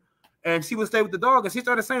retriever, and she would stay with the dog. And she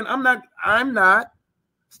started saying, I'm not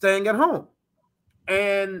staying at home.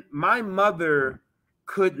 And my mother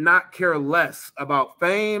could not care less about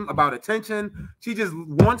fame, about attention. She just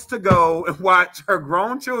wants to go and watch her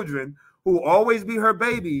grown children, who will always be her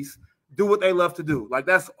babies, do what they love to do. Like,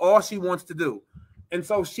 that's all she wants to do. And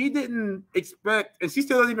so she didn't expect, and she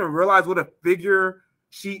still doesn't even realize what a figure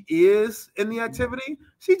she is in the activity.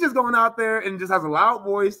 She's just going out there and just has a loud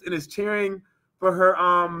voice and is cheering for her,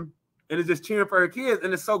 and is just cheering for her kids.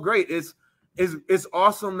 And it's so great. It's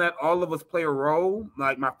awesome that all of us play a role.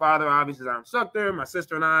 Like, my father obviously is our instructor. My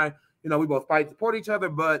sister and I, we both fight, support each other.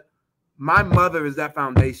 But my mother is that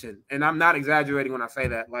foundation, and I'm not exaggerating when I say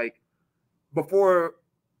that. Like,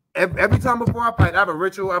 every time before I fight, I have a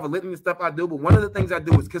ritual, I have a litany of stuff I do. But one of the things I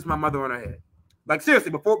do is kiss my mother on her head. Like,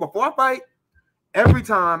 seriously, before I fight, every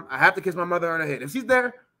time I have to kiss my mother on her head. If she's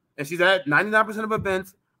there and she's at 99% of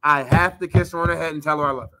events, I have to kiss her on her head and tell her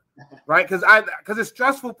I love her. Right? Because it's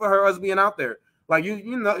stressful for her, us being out there. Like, you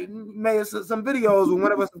may have some videos when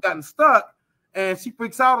one of us has gotten stuck and she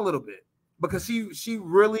freaks out a little bit because she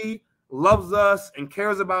really loves us and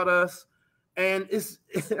cares about us. And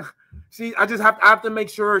I have to make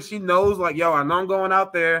sure she knows, like, yo, I know I'm going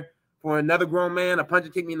out there for another grown man, a punch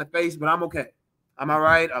and kick me in the face, but I'm okay. I'm all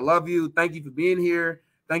right. I love you. Thank you for being here.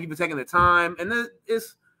 Thank you for taking the time. And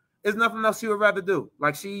it's nothing else she would rather do.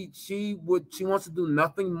 Like, she wants to do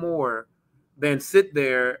nothing more than sit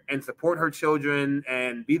there and support her children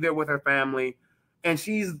and be there with her family. And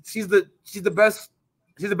she's the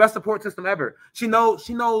best support system ever. She knows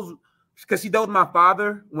because she dealt with my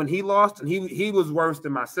father when he lost, and he was worse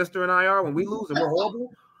than my sister and I are when we lose, and we're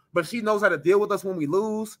horrible. But she knows how to deal with us when we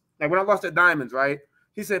lose. Like, when I lost at Diamonds, right?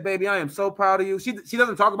 She said, baby, I am so proud of you. She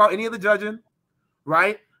doesn't talk about any of the judging,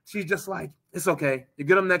 right? She's just like, it's okay. You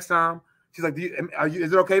get them next time. She's like,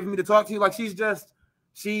 is it okay for me to talk to you? Like, she's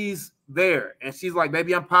there. And she's like,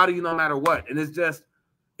 baby, I'm proud of you no matter what. And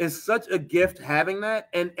it's such a gift having that.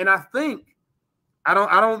 And I think,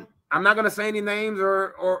 I'm not going to say any names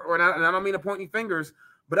or not, and I don't mean to point any fingers,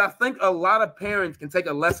 but I think a lot of parents can take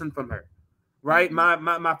a lesson from her. Right,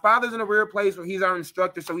 my father's in a weird place where he's our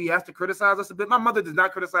instructor, so he has to criticize us a bit. My mother does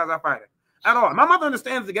not criticize our fighting at all. My mother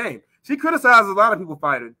understands the game. She criticizes a lot of people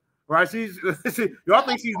fighting. Right, y'all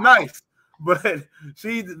think she's nice, but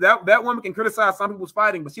that woman can criticize some people's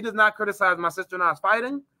fighting, but she does not criticize my sister and I's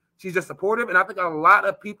fighting. She's just supportive, and I think a lot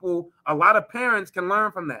of parents can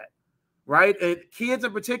learn from that. Right, and kids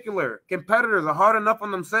in particular, competitors are hard enough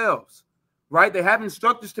on themselves. Right, they have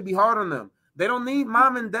instructors to be hard on them. They don't need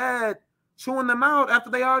mom and dad chewing them out after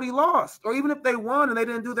they already lost, or even if they won and they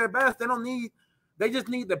didn't do their best. They just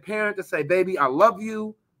need the parent to say, baby, I love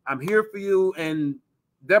you, I'm here for you. And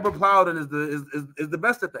Deborah Plowden is the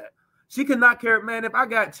best at that. She could not care, man, if I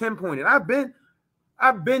got 10 pointed. I've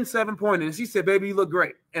been 7 pointed, and she said, baby, you look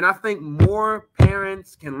great. And I think more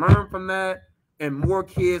parents can learn from that, and more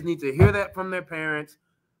kids need to hear that from their parents.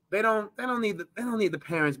 They don't need the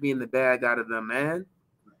parents being the bad guy to them, man.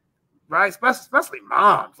 Right, especially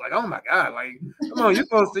moms. Like, oh my God, like, come on, you're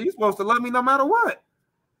supposed to love me no matter what,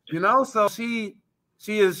 So she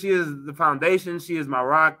is the foundation. She is my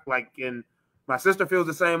rock. Like, and my sister feels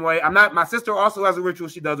the same way. My sister also has a ritual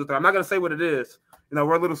she does with her. I'm not gonna say what it is.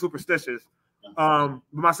 We're a little superstitious. But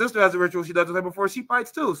my sister has a ritual she does with her before she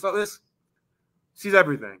fights too. So she's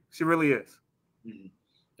everything. She really is. Mm-hmm.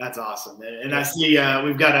 That's awesome. And I see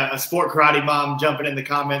we've got a sport karate mom jumping in the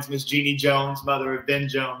comments, Miss Jeannie Jones, mother of Ben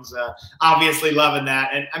Jones, obviously loving that.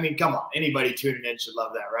 And I mean, come on, anybody tuning in should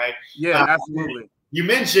love that, right? Yeah, absolutely. You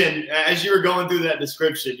mentioned, as you were going through that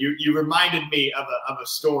description, you reminded me of a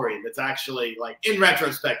story that's actually, like, in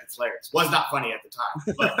retrospect, it's hilarious. Was not funny at the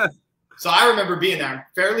time. But, so I remember being there. I'm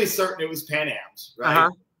fairly certain it was Pan Am's, right? Uh-huh.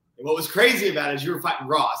 And what was crazy about it is you were fighting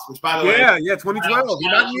Ross, which, by the way, 2012. He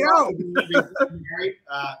knocked me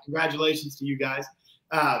out. Congratulations to you guys.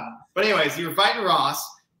 But anyways, you were fighting Ross,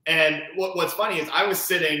 and what's funny is I was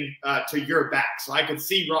sitting to your back, so I could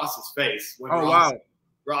see Ross's face when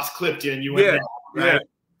Ross clipped you and you went down, right? Yeah.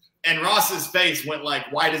 And Ross's face went like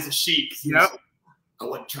white as a sheet. Yep. I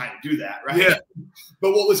wasn't trying to do that, right? Yeah.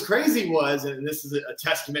 But what was crazy was, and this is a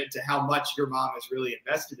testament to how much your mom has really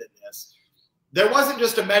invested in this, there wasn't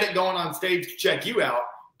just a medic going on stage to check you out.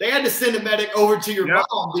 They had to send a medic over to your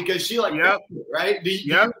mom because she right? Do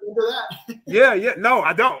you remember that? Yeah. No,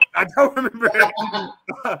 I don't. I don't remember it.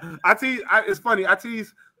 I tease. It's funny. I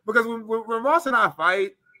tease because when Ross and I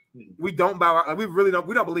fight, we don't bow out. Like, we really don't.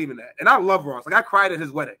 We don't believe in that. And I love Ross. Like I cried at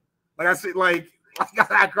his wedding. Like I said,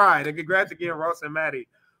 I cried. And congrats again, Ross and Maddie.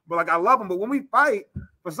 But like I love him. But when we fight,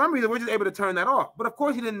 for some reason, we're just able to turn that off. But of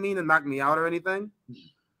course, he didn't mean to knock me out or anything.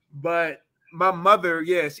 But my mother,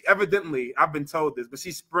 she evidently, I've been told this, but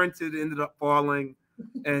she sprinted, ended up falling,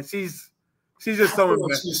 and she's just so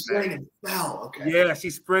invested. She sprinted and fell. Okay. Yeah, she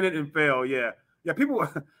sprinted and fell. Yeah. People.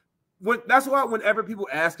 That's why whenever people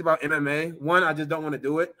ask about MMA, one, I just don't want to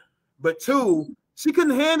do it, but two, she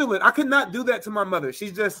couldn't handle it. I could not do that to my mother.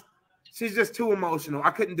 She's just too emotional.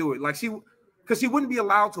 I couldn't do it. Like because she wouldn't be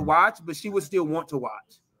allowed to watch, but she would still want to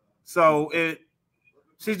watch. So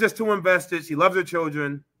she's just too invested. She loves her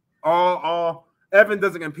children. All Evan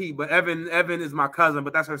doesn't compete, but Evan is my cousin,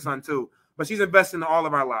 but that's her son too. But she's invested in all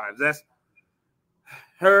of our lives. That's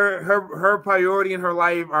her priority in her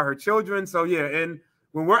life are her children. So yeah, and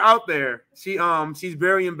when we're out there, she's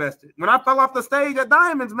very invested. When I fell off the stage at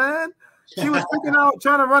Diamonds, man, she was freaking out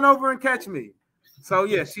trying to run over and catch me. So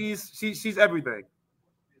yeah, she's everything.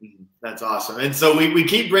 That's awesome. And so we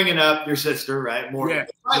keep bringing up your sister, right? Morgan. Yeah.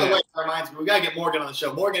 By the way, it reminds me, we got to get Morgan on the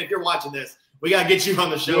show. Morgan, if you're watching this, we got to get you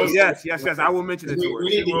on the show. Yes. I will mention it to her. We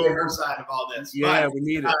need to hear her side of all this. Yeah, we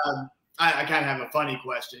need it. I kind of have a funny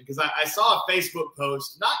question because I saw a Facebook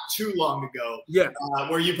post not too long ago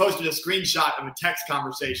where you posted a screenshot of a text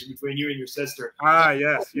conversation between you and your sister.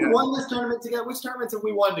 Yes. We won this tournament together. Which tournaments have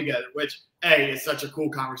we won together? Which, is such a cool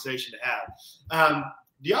conversation to have.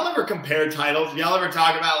 Do y'all ever compare titles? Do y'all ever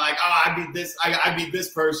talk about like, I beat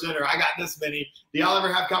this person, or I got this many? Do y'all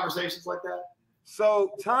ever have conversations like that?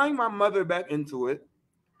 So tying my mother back into it,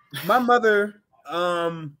 my mother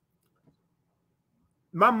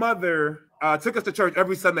took us to church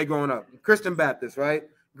every Sunday growing up. Christian Baptist, right?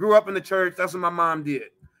 Grew up in the church. That's what my mom did.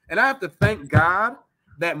 And I have to thank God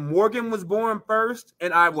that Morgan was born first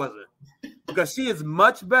and I wasn't, because she is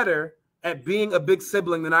much better at being a big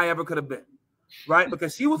sibling than I ever could have been, right?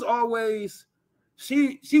 Because she was always,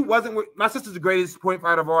 she wasn't, my sister's the greatest point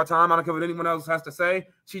fighter of all time. I don't care what anyone else has to say.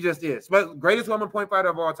 She just is. But greatest woman point fighter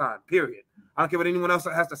of all time, period. I don't care what anyone else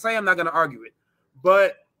has to say. I'm not going to argue it.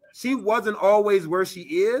 But she wasn't always where she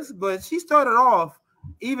is, but she started off,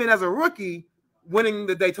 even as a rookie, winning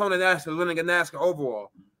the Daytona Nationals, winning a NASCAR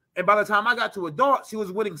overall. And by the time I got to adult, she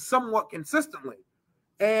was winning somewhat consistently.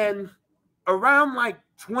 And around like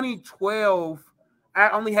 2012, I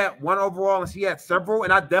only had one overall and she had several,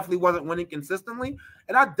 and I definitely wasn't winning consistently.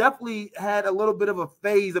 And I definitely had a little bit of a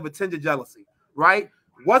phase of a tinge of jealousy, right?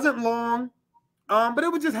 Wasn't long, but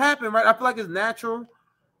it would just happen, right? I feel like it's natural.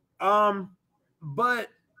 But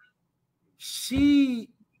she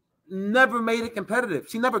never made it competitive.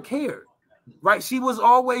 She never cared, right? She was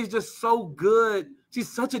always just so good.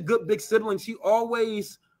 She's such a good big sibling. She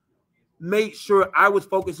always made sure I was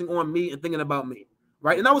focusing on me and thinking about me,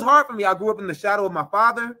 right? And that was hard for me. I grew up in the shadow of my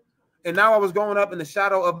father, and now I was growing up in the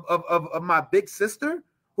shadow of my big sister,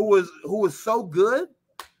 who was so good.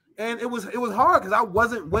 And it was hard because I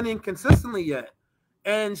wasn't winning consistently yet.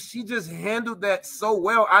 And she just handled that so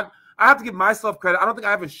well. I have to give myself credit. I don't think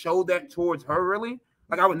I ever showed that towards her, really.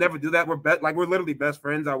 Like, I would never do that. We're literally best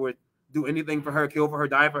friends. I would do anything for her, kill for her,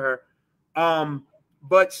 die for her.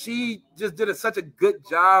 But she just did such a good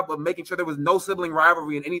job of making sure there was no sibling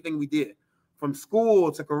rivalry in anything we did. From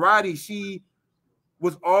school to karate, she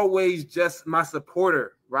was always just my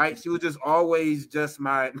supporter, right? She was just always just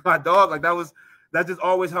my dog. Like, that's just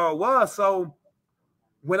always how it was. So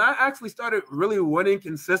when I actually started really winning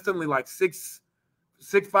consistently, like 5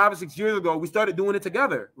 or 6 years ago, we started doing it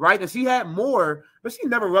together, right? And she had more, but she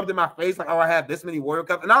never rubbed in my face like, oh, I have this many Warrior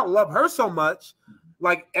Cups. And I love her so much.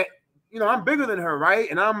 Like, I'm bigger than her, right?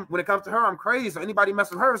 And when it comes to her, I'm crazy. So anybody mess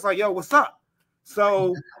with her, it's like, yo, what's up?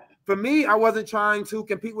 So for me, I wasn't trying to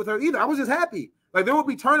compete with her either. I was just happy. Like, there would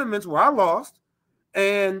be tournaments where I lost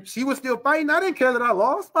and she was still fighting. I didn't care that I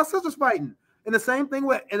lost. My sister's fighting. And the same thing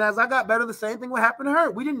and as I got better, the same thing would happen to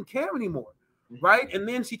her. We didn't care anymore, right? And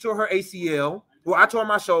then she tore her ACL. Well, I tore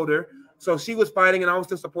my shoulder. So she was fighting, and I was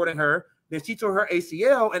still supporting her. Then she tore her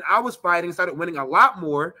ACL, and I was fighting, started winning a lot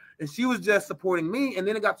more, and she was just supporting me. And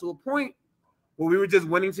then it got to a point where we were just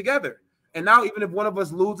winning together. And now, even if one of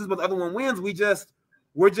us loses but the other one wins, we're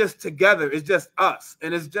just together. It's just us,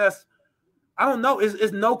 and it's just, I don't know.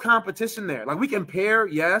 It's no competition there. Like, we compare,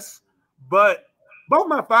 yes, but both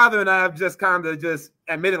my father and I have just kind of just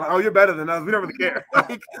admitted, like, oh, you're better than us. We don't really care.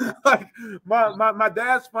 like my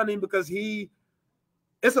dad's funny because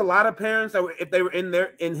it's a lot of parents that if they were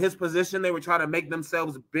in his position, they would try to make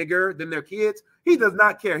themselves bigger than their kids. He does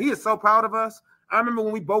not care. He is so proud of us. I remember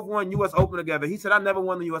when we both won U.S. Open together. He said, I never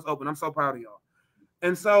won the U.S. Open. I'm so proud of y'all.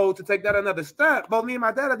 And so to take that another step, both me and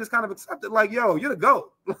my dad have just kind of accepted, like, yo, you're the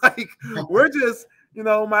GOAT. Like, we're just,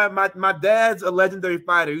 my dad's a legendary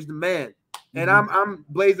fighter. He's the man. And I'm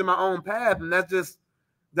blazing my own path. And that's just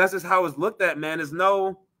how it's looked at, man. There's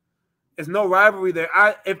no rivalry there.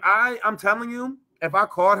 I'm telling you, if I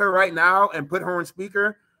called her right now and put her on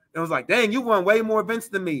speaker and was like, dang, you won way more events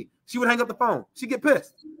than me, she would hang up the phone. She'd get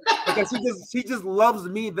pissed. Because she just loves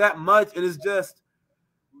me that much. And it's just,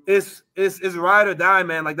 it's ride or die,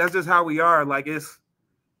 man. Like, that's just how we are. Like,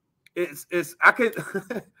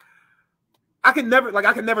 I could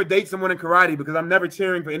never date someone in karate because I'm never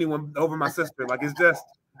cheering for anyone over my sister. Like,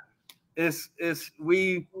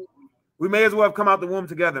 we may as well have come out the womb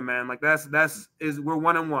together, man. Like, we're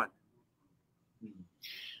 1-on-1.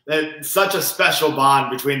 That's such a special bond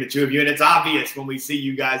between the two of you, and it's obvious when we see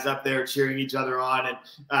you guys up there cheering each other on. And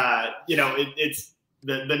it's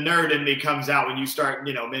the nerd in me comes out when you start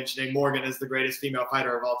mentioning Morgan as the greatest female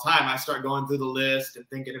fighter of all time. I start going through the list and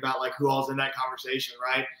thinking about, like, who all's in that conversation,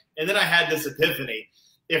 right? And then I had this epiphany.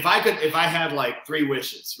 If I had like 3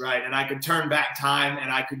 wishes, right, and I could turn back time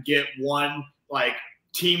and I could get one, like,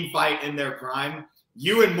 team fight in their prime,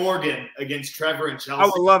 you and Morgan against Trevor and Chelsea. I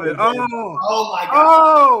would love it. Oh my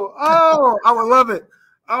God. Oh, I would love it.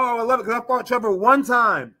 Oh, I would love it because I fought Trevor one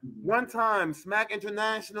time. Smack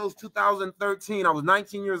Internationals 2013. I was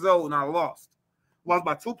 19 years old and I lost. Lost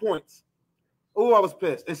by 2 points. Oh, I was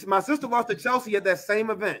pissed. And my sister lost to Chelsea at that same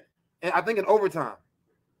event, and I think in overtime.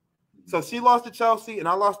 So she lost to Chelsea and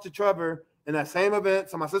I lost to Trevor in that same event.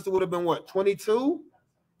 So my sister would have been what, 22,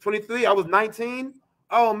 23? I was 19.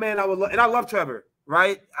 Oh man, I love Trevor,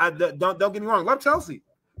 right? Don't get me wrong. Love Chelsea.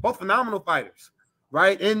 Both phenomenal fighters,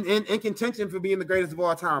 right? In contention for being the greatest of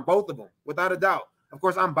all time. Both of them, without a doubt. Of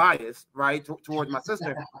course, I'm biased, right, towards my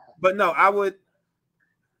sister. But no,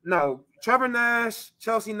 Trevor Nash,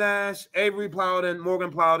 Chelsea Nash, Avery Plowden,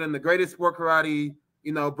 Morgan Plowden, the greatest sport karate,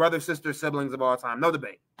 brother, sister, siblings of all time. No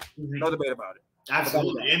debate. No debate about it.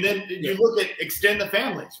 Absolutely. And then you look at extend the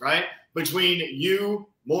families, right? Between you,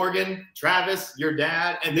 Morgan, Travis, your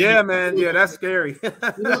dad, and then man. Yeah, that's scary.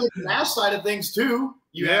 The Nash side of things too.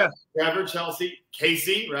 You have Trevor, Chelsea,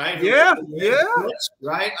 Casey, right? Yeah.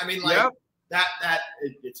 Right? I mean,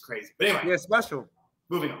 it's crazy. But anyway. Yeah, special.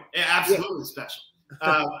 Moving on. Yeah, absolutely special.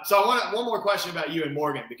 So I want one more question about you and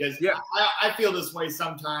Morgan, because I feel this way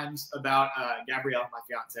sometimes about Gabrielle, my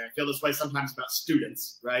fiance. I feel this way sometimes about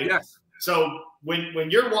students, right? Yes. So when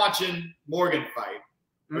you're watching Morgan fight,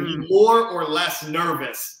 are you more or less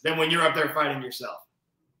nervous than when you're up there fighting yourself?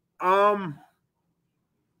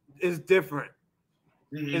 It's different.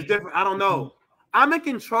 It's different. I don't know. I'm in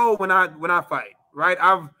control when I fight, right?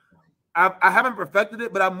 I haven't perfected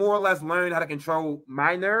it, but I've more or less learned how to control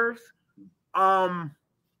my nerves. I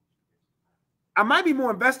might be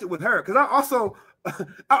more invested with her because I also,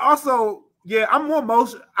 I'm more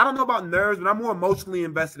emotional. I don't know about nerves, but I'm more emotionally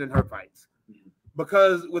invested in her fights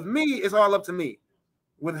because with me, it's all up to me.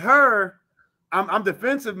 With her, I'm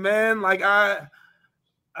defensive, man. Like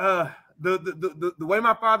the way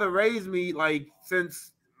my father raised me, like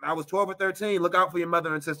since I was 12 or 13, look out for your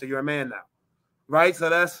mother and sister. You're a man now, right? So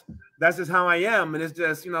that's just how I am, and it's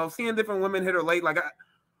just seeing different women hit her late,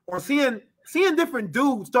 or seeing different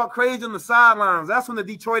dudes talk crazy on the sidelines. That's when the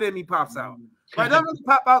Detroit in me pops out. Right? It doesn't really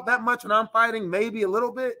pop out that much when I'm fighting, maybe a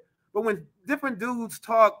little bit. But when different dudes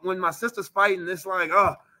talk, when my sister's fighting, it's like,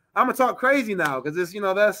 oh, I'm gonna talk crazy now because it's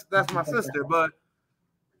that's my sister. But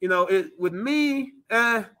with me,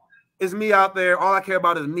 it's me out there. All I care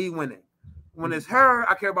about is me winning. When it's her,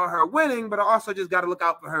 I care about her winning, but I also just got to look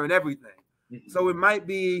out for her and everything. So it might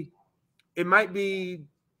be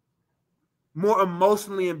more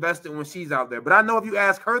emotionally invested when she's out there. But I know if you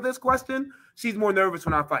ask her this question, she's more nervous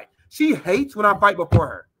when I fight. She hates when I fight before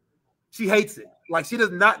her. She hates it. Like she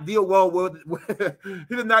does not deal well with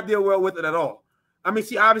she does not deal well with it at all. I mean,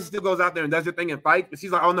 she obviously still goes out there and does her thing and fight, but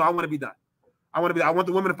she's like, oh no, I want to be done. I want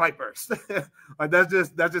the women to fight first. Like that's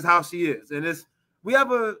just how she is. And we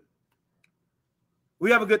have a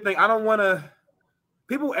good thing. I don't want to,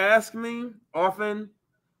 people ask me often,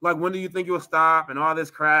 like, when do you think you'll stop and all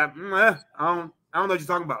this crap? I don't know what you're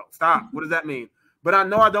talking about. Stop. What does that mean? But I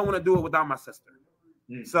know I don't want to do it without my sister.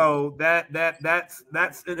 So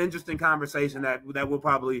that's an interesting conversation that we'll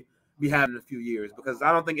probably be having in a few years, because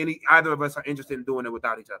I don't think either of us are interested in doing it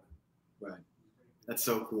without each other. Right. That's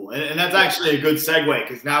so cool. And that's actually a good segue,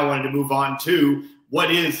 because now I wanted to move on to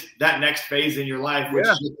what is that next phase in your life, which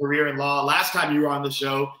is a career in law. Last time you were on the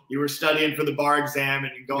show, you were studying for the bar exam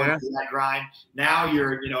and going through that grind. Now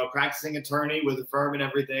you're, a practicing attorney with a firm and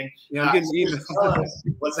everything. Yeah, I'm getting emails.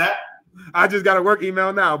 What's that? I just got a work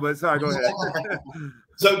email now, but sorry, go ahead.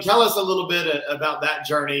 So tell us a little bit about that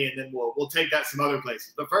journey, and then we'll take that some other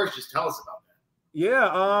places. But first, just tell us about that.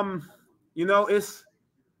 Yeah, it's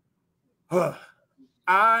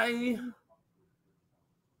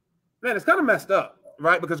it's kind of messed up,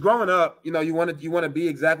 right? Because growing up, you want to be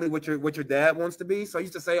exactly what your dad wants to be. So I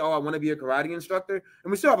used to say, I want to be a karate instructor,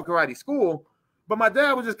 and we still have a karate school. But my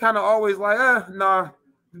dad was just kind of always like, nah,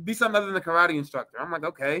 be something other than a karate instructor. I'm like,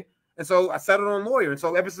 okay. And so I settled on lawyer. And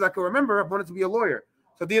so ever since I could remember, I wanted to be a lawyer.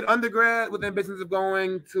 So I did undergrad with ambitions of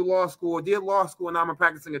going to law school, did law school, and now I'm a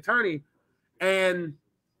practicing attorney. And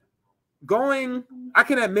I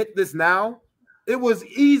can admit this now, it was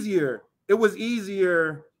easier.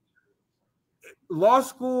 Law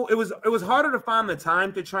school, it was harder to find the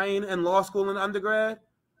time to train in law school and undergrad,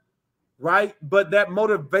 right? But that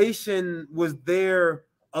motivation was there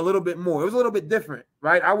a little bit more. It was a little bit different,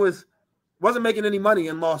 right? I wasn't making any money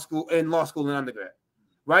in law school and undergrad,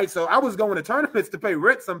 right? So I was going to tournaments to pay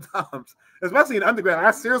rent sometimes, especially in undergrad. I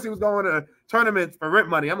seriously was going to tournaments for rent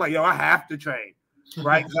money. I'm like, I have to train,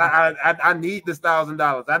 right? I need this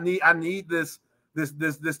 $1,000. I need this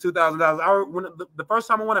 $2,000. When the first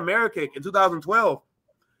time I won Amerikick in 2012,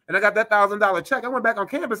 and I got that $1,000 check, I went back on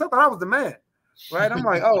campus. I thought I was the man, right? I'm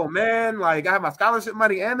like, oh man, like I have my scholarship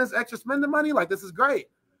money and this extra spending money. Like this is great.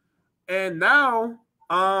 And now,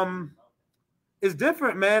 it's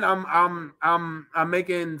different, man. I'm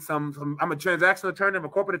making some. I'm a transactional attorney. I'm a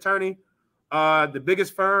corporate attorney. The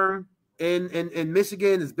biggest firm in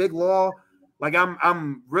Michigan is Big Law. Like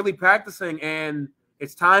I'm really practicing, and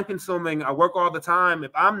it's time consuming. I work all the time.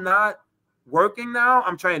 If I'm not working now,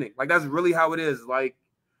 I'm training. Like that's really how it is. Like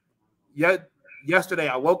yesterday,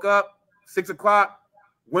 I woke up 6 o'clock,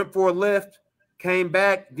 went for a lift, came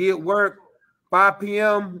back, did work. 5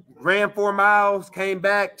 p.m., ran 4 miles, came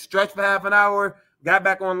back, stretched for half an hour, got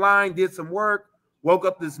back online, did some work, woke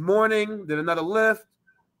up this morning, did another lift,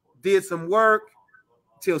 did some work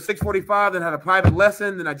till 6:45, then had a private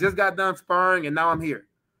lesson, then I just got done sparring, and now I'm here,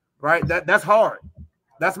 right? That's hard.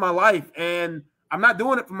 That's my life, and I'm not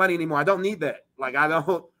doing it for money anymore. I don't need that. Like I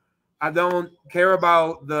don't care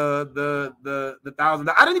about the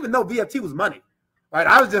 $1,000. I didn't even know VFT was money, right?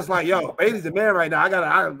 I was just like, Bailey's the man right now.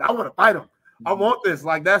 I want to fight him. I want this.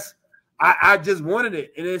 Like I just wanted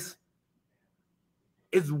it. And it's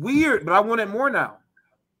weird, but I want it more now.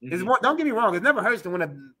 Don't get me wrong. It never hurts to want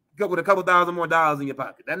to go with a couple $1,000 more in your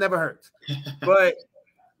pocket. That never hurts. But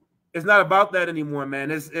it's not about that anymore,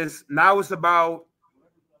 man. It's about,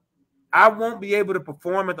 I won't be able to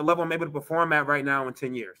perform at the level I'm able to perform at right now in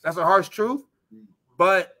 10 years. That's a harsh truth,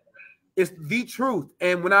 but it's the truth.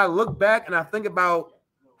 And when I look back and I think about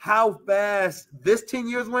how fast this 10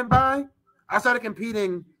 years went by, I started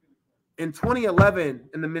competing in 2011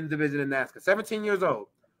 in the men's division in NASCAR, 17 years old.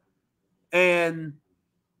 And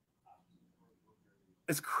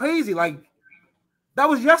it's crazy. Like that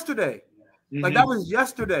was yesterday. Like that was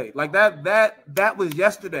yesterday. Like that was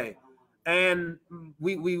yesterday. And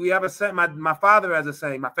we have a saying, my father has a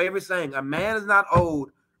saying, my favorite saying, a man is not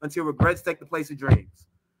old until regrets take the place of dreams.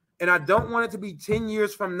 And I don't want it to be 10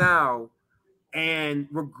 years from now and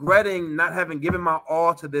regretting not having given my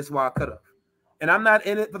all to this while I could have. And I'm not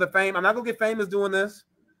in it for the fame. I'm not going to get famous doing this.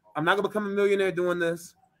 I'm not going to become a millionaire doing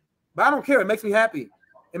this. But I don't care. It makes me happy.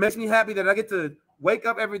 It makes me happy that I get to wake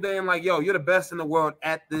up every day and like, you're the best in the world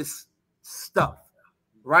at this stuff,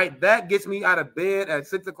 right? That gets me out of bed at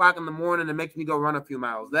 6 o'clock in the morning and makes me go run a few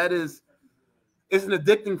miles. It's an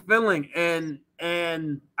addicting feeling.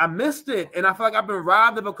 And I missed it. And I feel like I've been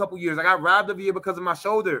robbed of a couple years. I got robbed of a year because of my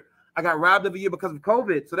shoulder. I got robbed of a year because of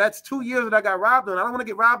COVID. So that's 2 years that I got robbed of. I don't want to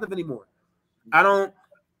get robbed of anymore. I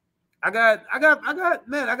got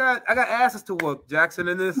asses to work, Jackson,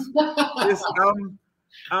 in this.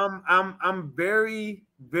 I'm very,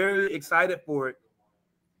 very excited for it,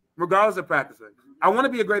 regardless of practicing. I want to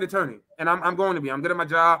be a great attorney, and I'm going to be. I'm good at my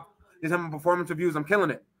job. Just having performance reviews. I'm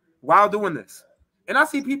killing it while doing this. And I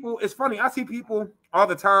see people, it's funny, I see people all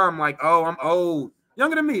the time like, oh, I'm old.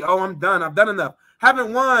 Younger than me. Oh, I'm done. I've done enough.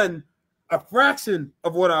 Haven't won a fraction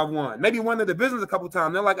of what I've won. Maybe won the divisions a couple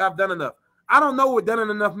times. They're like, I've done enough. I don't know what done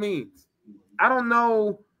enough means. I don't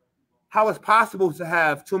know how it's possible to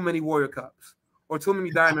have too many Warrior Cups or too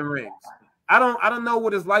many Diamond Rings. I don't know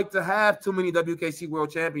what it's like to have too many WKC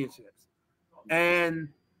World Championships. And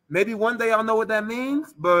maybe one day I'll know what that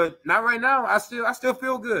means, but not right now. I still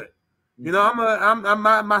feel good. You know,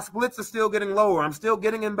 my splits are still getting lower. I'm still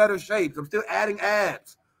getting in better shapes. I'm still adding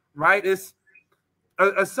abs, right? It's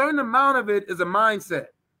a certain amount of it is a mindset.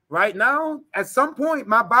 Right now, at some point,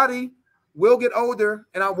 my body will get older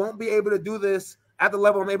and I won't be able to do this at the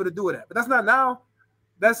level I'm able to do it at. But that's not now.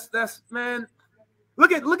 That's man.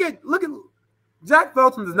 Look at Jack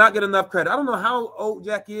Felton does not get enough credit. I don't know how old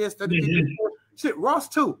Jack is, 33. Shit, Ross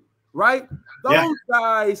too, right? Those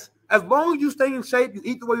guys, as long as you stay in shape, you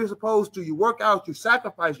eat the way you're supposed to, you work out, you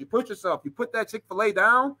sacrifice, you push yourself, you put that Chick-fil-A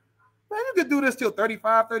down, man, you can do this till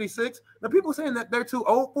 35, 36. Now, people saying that they're too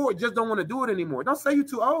old for it just don't want to do it anymore. Don't say you're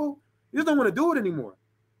too old. You just don't want to do it anymore,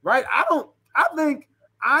 right?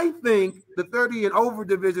 I think the 30 and over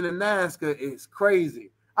division in NASCAR is crazy.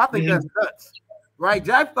 I think that's nuts, right?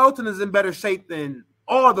 Jack Felton is in better shape than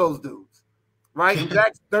all those dudes, right? And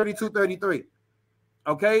Jack's 32, 33.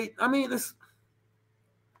 Okay? I mean,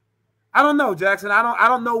 I don't know, Jackson. I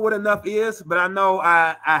don't know what enough is, but I know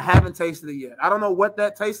I haven't tasted it yet. I don't know what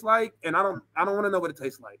that tastes like, and I don't want to know what it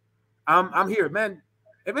tastes like. I'm here, man.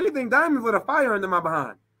 If anything, Diamond's with a fire under my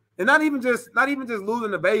behind. And not even just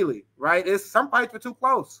losing to Bailey, right? It's some fights were too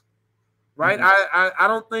close, right? I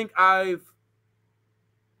don't think I've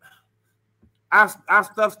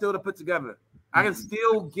stuff still to put together. I can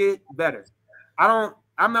still get better.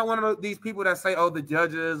 I'm not one of these people that say, oh, the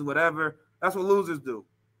judges, whatever. That's what losers do.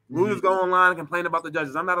 Losers go online and complain about the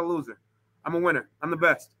judges. I'm not a loser. I'm a winner. I'm the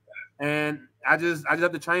best. And I just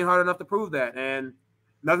have to train hard enough to prove that. And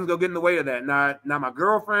nothing's gonna get in the way of that. Not my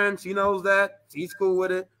girlfriend, she knows that. She's cool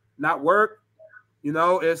with it. Not work. You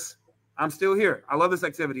know, I'm still here. I love this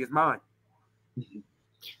activity. It's mine.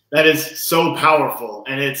 That is so powerful.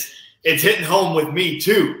 And it's hitting home with me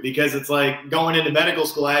too, because it's like going into medical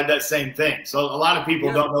school, I had that same thing. So a lot of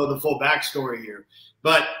people don't know the full backstory here.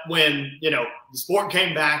 But when, you know, the sport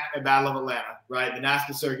came back at Battle of Atlanta, right? The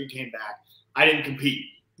NASCAR circuit came back. I didn't compete.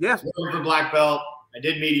 Yeah. I was for black belt. I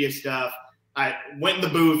did media stuff. I went in the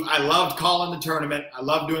booth. I loved calling the tournament. I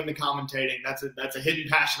loved doing the commentating. That's a hidden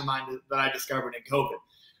passion of mine that I discovered in COVID.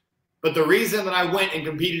 But the reason that I went and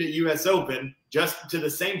competed at US Open, just to the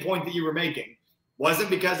same point that you were making, wasn't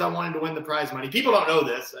because I wanted to win the prize money. People don't know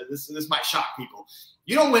this. This might shock people.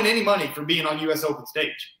 You don't win any money for being on US Open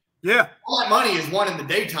stage. Yeah. All that money is won in the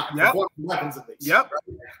daytime. Yep. Weapons at least. Yep.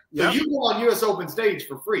 Right? So you go on US Open stage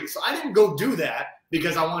for free. So I didn't go do that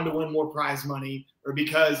because I wanted to win more prize money or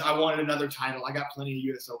because I wanted another title. I got plenty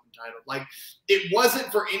of US Open titles. Like, it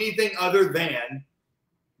wasn't for anything other than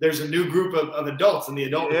there's a new group of adults in the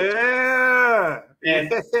adult group.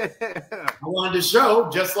 And I wanted to show,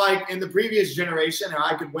 just like in the previous generation, how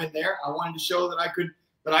I could win there. I wanted to show that I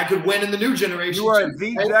could win in the new generation. You are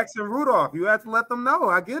the Jackson Rudolph. You have to let them know.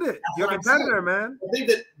 I get it. You're a competitor, man. I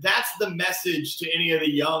think that's the message to any of the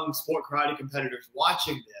young sport karate competitors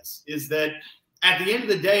watching this, is that at the end of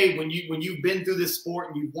the day, when you've been through this sport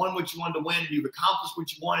and you've won what you wanted to win, and you've accomplished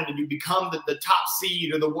what you wanted, and you become the top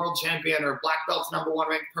seed or the world champion or black belt's #1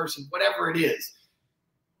 ranked person, whatever it is,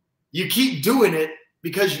 you keep doing it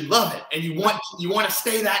because you love it and you want to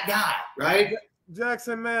stay that guy, right?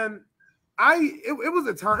 Jackson, man, it was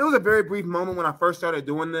a time. It was a very brief moment when I first started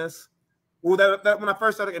doing this. Well, that when I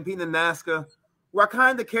first started competing in NASCAR, where I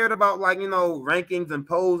kind of cared about, like, you know, rankings and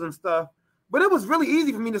polls and stuff. But it was really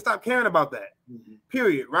easy for me to stop caring about that,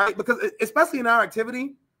 period, right? Because especially in our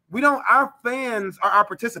activity, our fans are our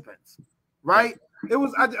participants, right? It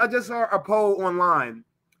was, I just saw a poll online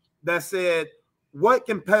that said, what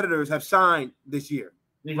competitors have shined this year,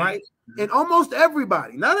 right? And almost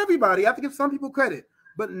everybody, not everybody, I have to give some people credit,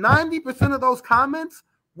 but 90% of those comments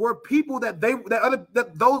were people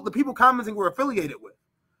the people commenting were affiliated with,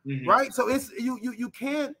 right? So it's, you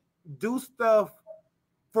can't do stuff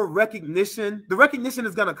for recognition. The recognition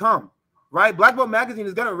is going to come, right? Black Belt Magazine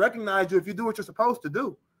is going to recognize you if you do what you're supposed to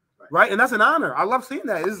do, right? And that's an honor. I love seeing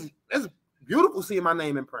that. It's beautiful seeing my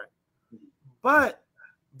name in print. But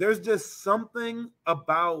there's just something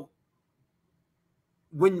about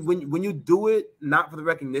when you do it not for the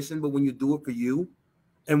recognition, but when you do it for you,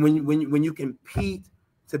 and when you compete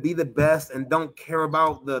to be the best and don't care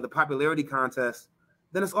about the popularity contest,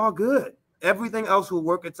 then it's all good. Everything else will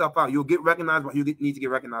work itself out. You'll get recognized by who you need to get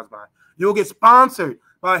recognized by. You'll get sponsored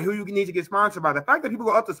by who you need to get sponsored by. The fact that people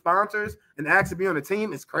go up to sponsors and ask to be on the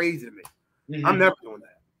team is crazy to me. I'm never doing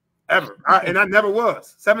that. ever. And I never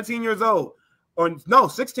was. 17 years old. Or no,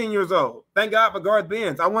 16 years old. Thank God for Garth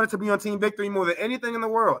Benz. I wanted to be on Team Victory more than anything in the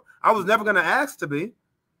world. I was never going to ask to be.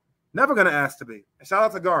 Never going to ask to be. And shout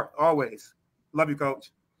out to Garth, always. Love you,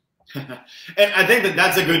 Coach. And I think that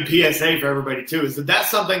that's a good PSA for everybody, too, is that that's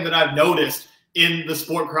something that I've noticed in the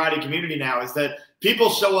sport karate community now, is that people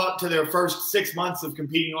show up to their first 6 months of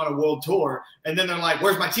competing on a world tour, and then they're like,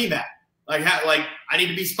 where's my team at? Like, I need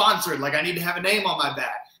to be sponsored. Like, I need to have a name on my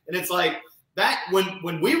back. And it's like that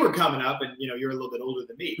when we were coming up, and, you're a little bit older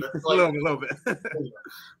than me. But like, a little bit.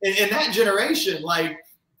 in that generation, like,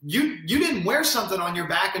 you didn't wear something on your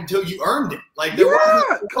back until you earned it. Like, there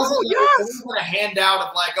wasn't a handout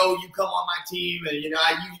of like, oh, you come on my team, and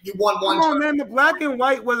you won one. Come on, man. The black and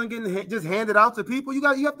white wasn't getting just handed out to people. You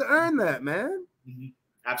have to earn that, man. Mm-hmm.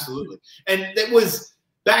 Absolutely. And it was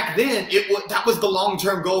back then. That was the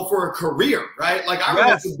long-term goal for a career, right? Like, I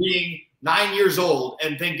remember being 9 years old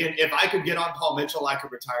and thinking, if I could get on Paul Mitchell, I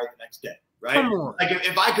could retire the next day. Right? Come on. Like,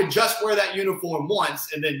 if I could just wear that uniform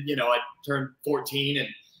once, and then I turned 14 and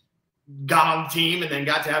got on the team, and then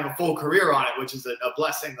got to have a full career on it, which is a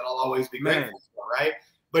blessing that I'll always be grateful for, right?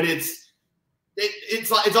 But it's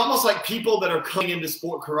almost like people that are coming into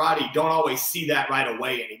sport karate don't always see that right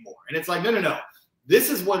away anymore. And it's like, no. This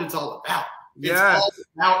is what it's all about. It's all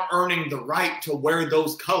about earning the right to wear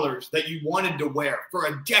those colors that you wanted to wear for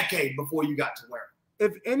a decade before you got to wear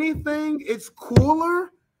them. If anything, it's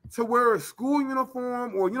cooler to wear a school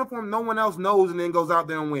uniform or a uniform no one else knows and then goes out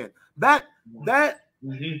there and win. That's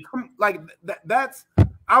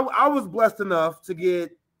I was blessed enough to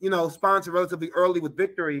get sponsored relatively early with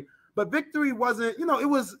Victory, but Victory wasn't it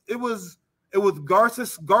was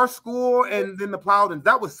Garth School and then the Plowdens.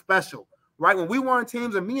 That was special, right? When we won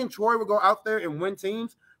teams and me and Troy would go out there and win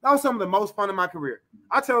teams, that was some of the most fun in my career.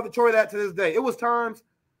 I tell Troy that to this day. It was times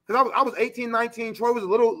because I was 18, 19. Troy was a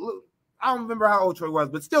little, I don't remember how old Troy was,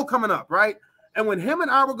 but still coming up, right? And when him and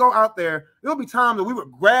I would go out there, there'll be times that we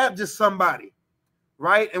would grab just somebody,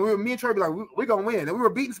 right? And me and Troy would be like, we're gonna win. And we were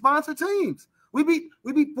beating sponsored teams. We beat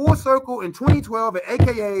Full Circle in 2012 at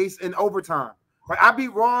AKAs in overtime. Right? I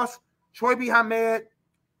beat Ross, Troy beat Hamed.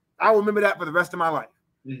 I will remember that for the rest of my life.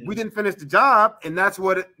 Mm-hmm. We didn't finish the job, and that's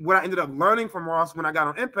what I ended up learning from Ross when I got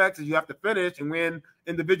on Impact is you have to finish and win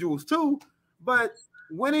individuals too. But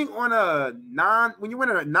winning on when you win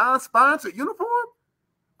a non-sponsored uniform,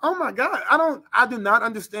 oh my God, I do not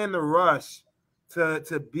understand the rush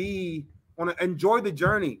to be on enjoy the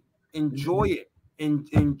journey, enjoy it, and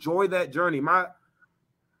enjoy that journey.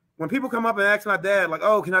 When people come up and ask my dad, like,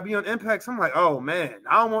 oh, can I be on Impact? I'm like, oh man,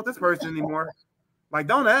 I don't want this person anymore. Like,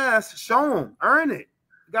 don't ask, show them, earn it.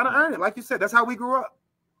 You gotta earn it. Like you said, that's how we grew up.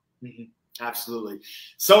 Mm-hmm. Absolutely.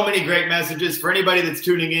 So many great messages for anybody that's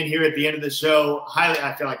tuning in here at the end of the show.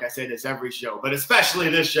 I feel like I say this every show, but especially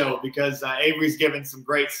this show because Avery's given some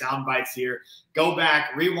great sound bites here. Go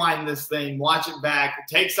back, rewind this thing, watch it back,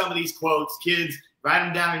 take some of these quotes, kids, write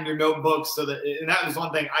them down in your notebooks. And that was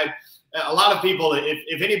one thing a lot of people,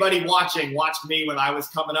 if anybody watched me when I was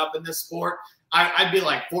coming up in this sport, I'd be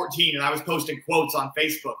like 14 and I was posting quotes on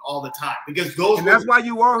Facebook all the time because that's why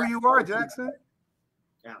you are who you are, Jackson.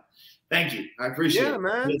 Yeah. Thank you. I appreciate it. Yeah,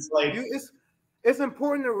 man. It's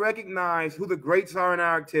important to recognize who the greats are in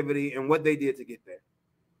our activity and what they did to get there.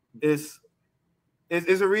 It's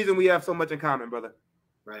a reason we have so much in common, brother.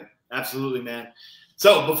 Right. Absolutely, man.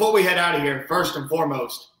 So before we head out of here, first and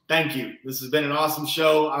foremost, thank you. This has been an awesome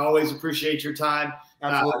show. I always appreciate your time.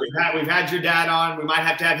 Absolutely. We've had your dad on. We might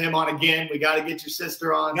have to have him on again. We got to get your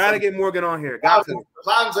sister on. Got to get Morgan on here. The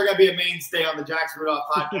Plowdens are going to be a mainstay on the Jackson Rudolph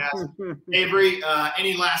podcast. Avery,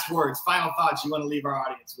 any last words, final thoughts you want to leave our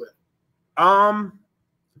audience with?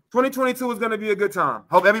 2022 is going to be a good time.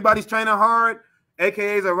 Hope everybody's training hard.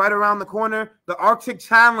 AKAs are right around the corner. The Arctic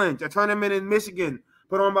Challenge, a tournament in Michigan,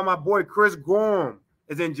 put on by my boy Chris Gorham,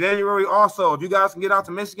 is in January also. If you guys can get out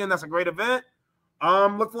to Michigan, that's a great event.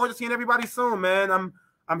 Look forward to seeing everybody soon, man.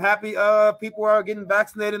 I'm happy people are getting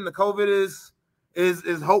vaccinated and the COVID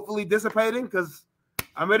is hopefully dissipating because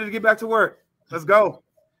I'm ready to get back to work. Let's go.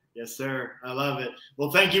 Yes, sir. I love it.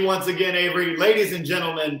 Well, thank you once again, Avery. Ladies and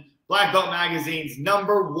gentlemen, Black Belt Magazine's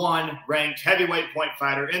 #1 ranked heavyweight point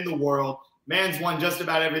fighter in the world. Man's won just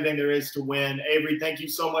about everything there is to win. Avery, thank you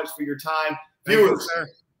so much for your time. Viewers,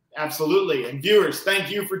 absolutely. And viewers,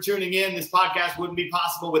 thank you for tuning in. This podcast wouldn't be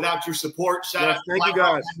possible without your support. Shout out to Black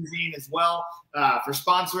Belt Magazine as well for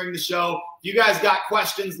sponsoring the show. If you guys got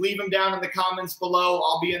questions, leave them down in the comments below.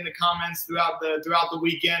 I'll be in the comments throughout the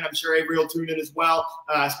weekend. I'm sure Avery will tune in as well,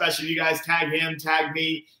 especially if you guys tag him, tag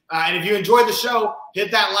me. And if you enjoyed the show,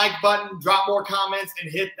 hit that like button, drop more comments,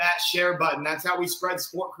 and hit that share button. That's how we spread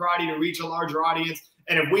sport karate to reach a larger audience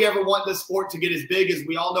And if we ever want this sport to get as big as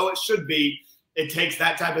we all know it should be, it takes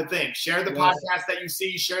that type of thing. Share the podcast that you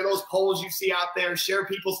see. Share those polls you see out there. Share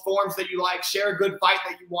people's forums that you like. Share a good fight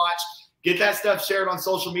that you watch. Get that stuff shared on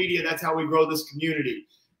social media. That's how we grow this community.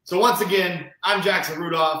 So once again, I'm Jackson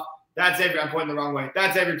Rudolph. That's Avery. I'm pointing the wrong way.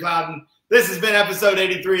 That's Avery Plowden. This has been episode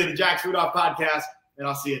 83 of the Jackson Rudolph podcast, and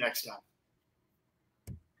I'll see you next time.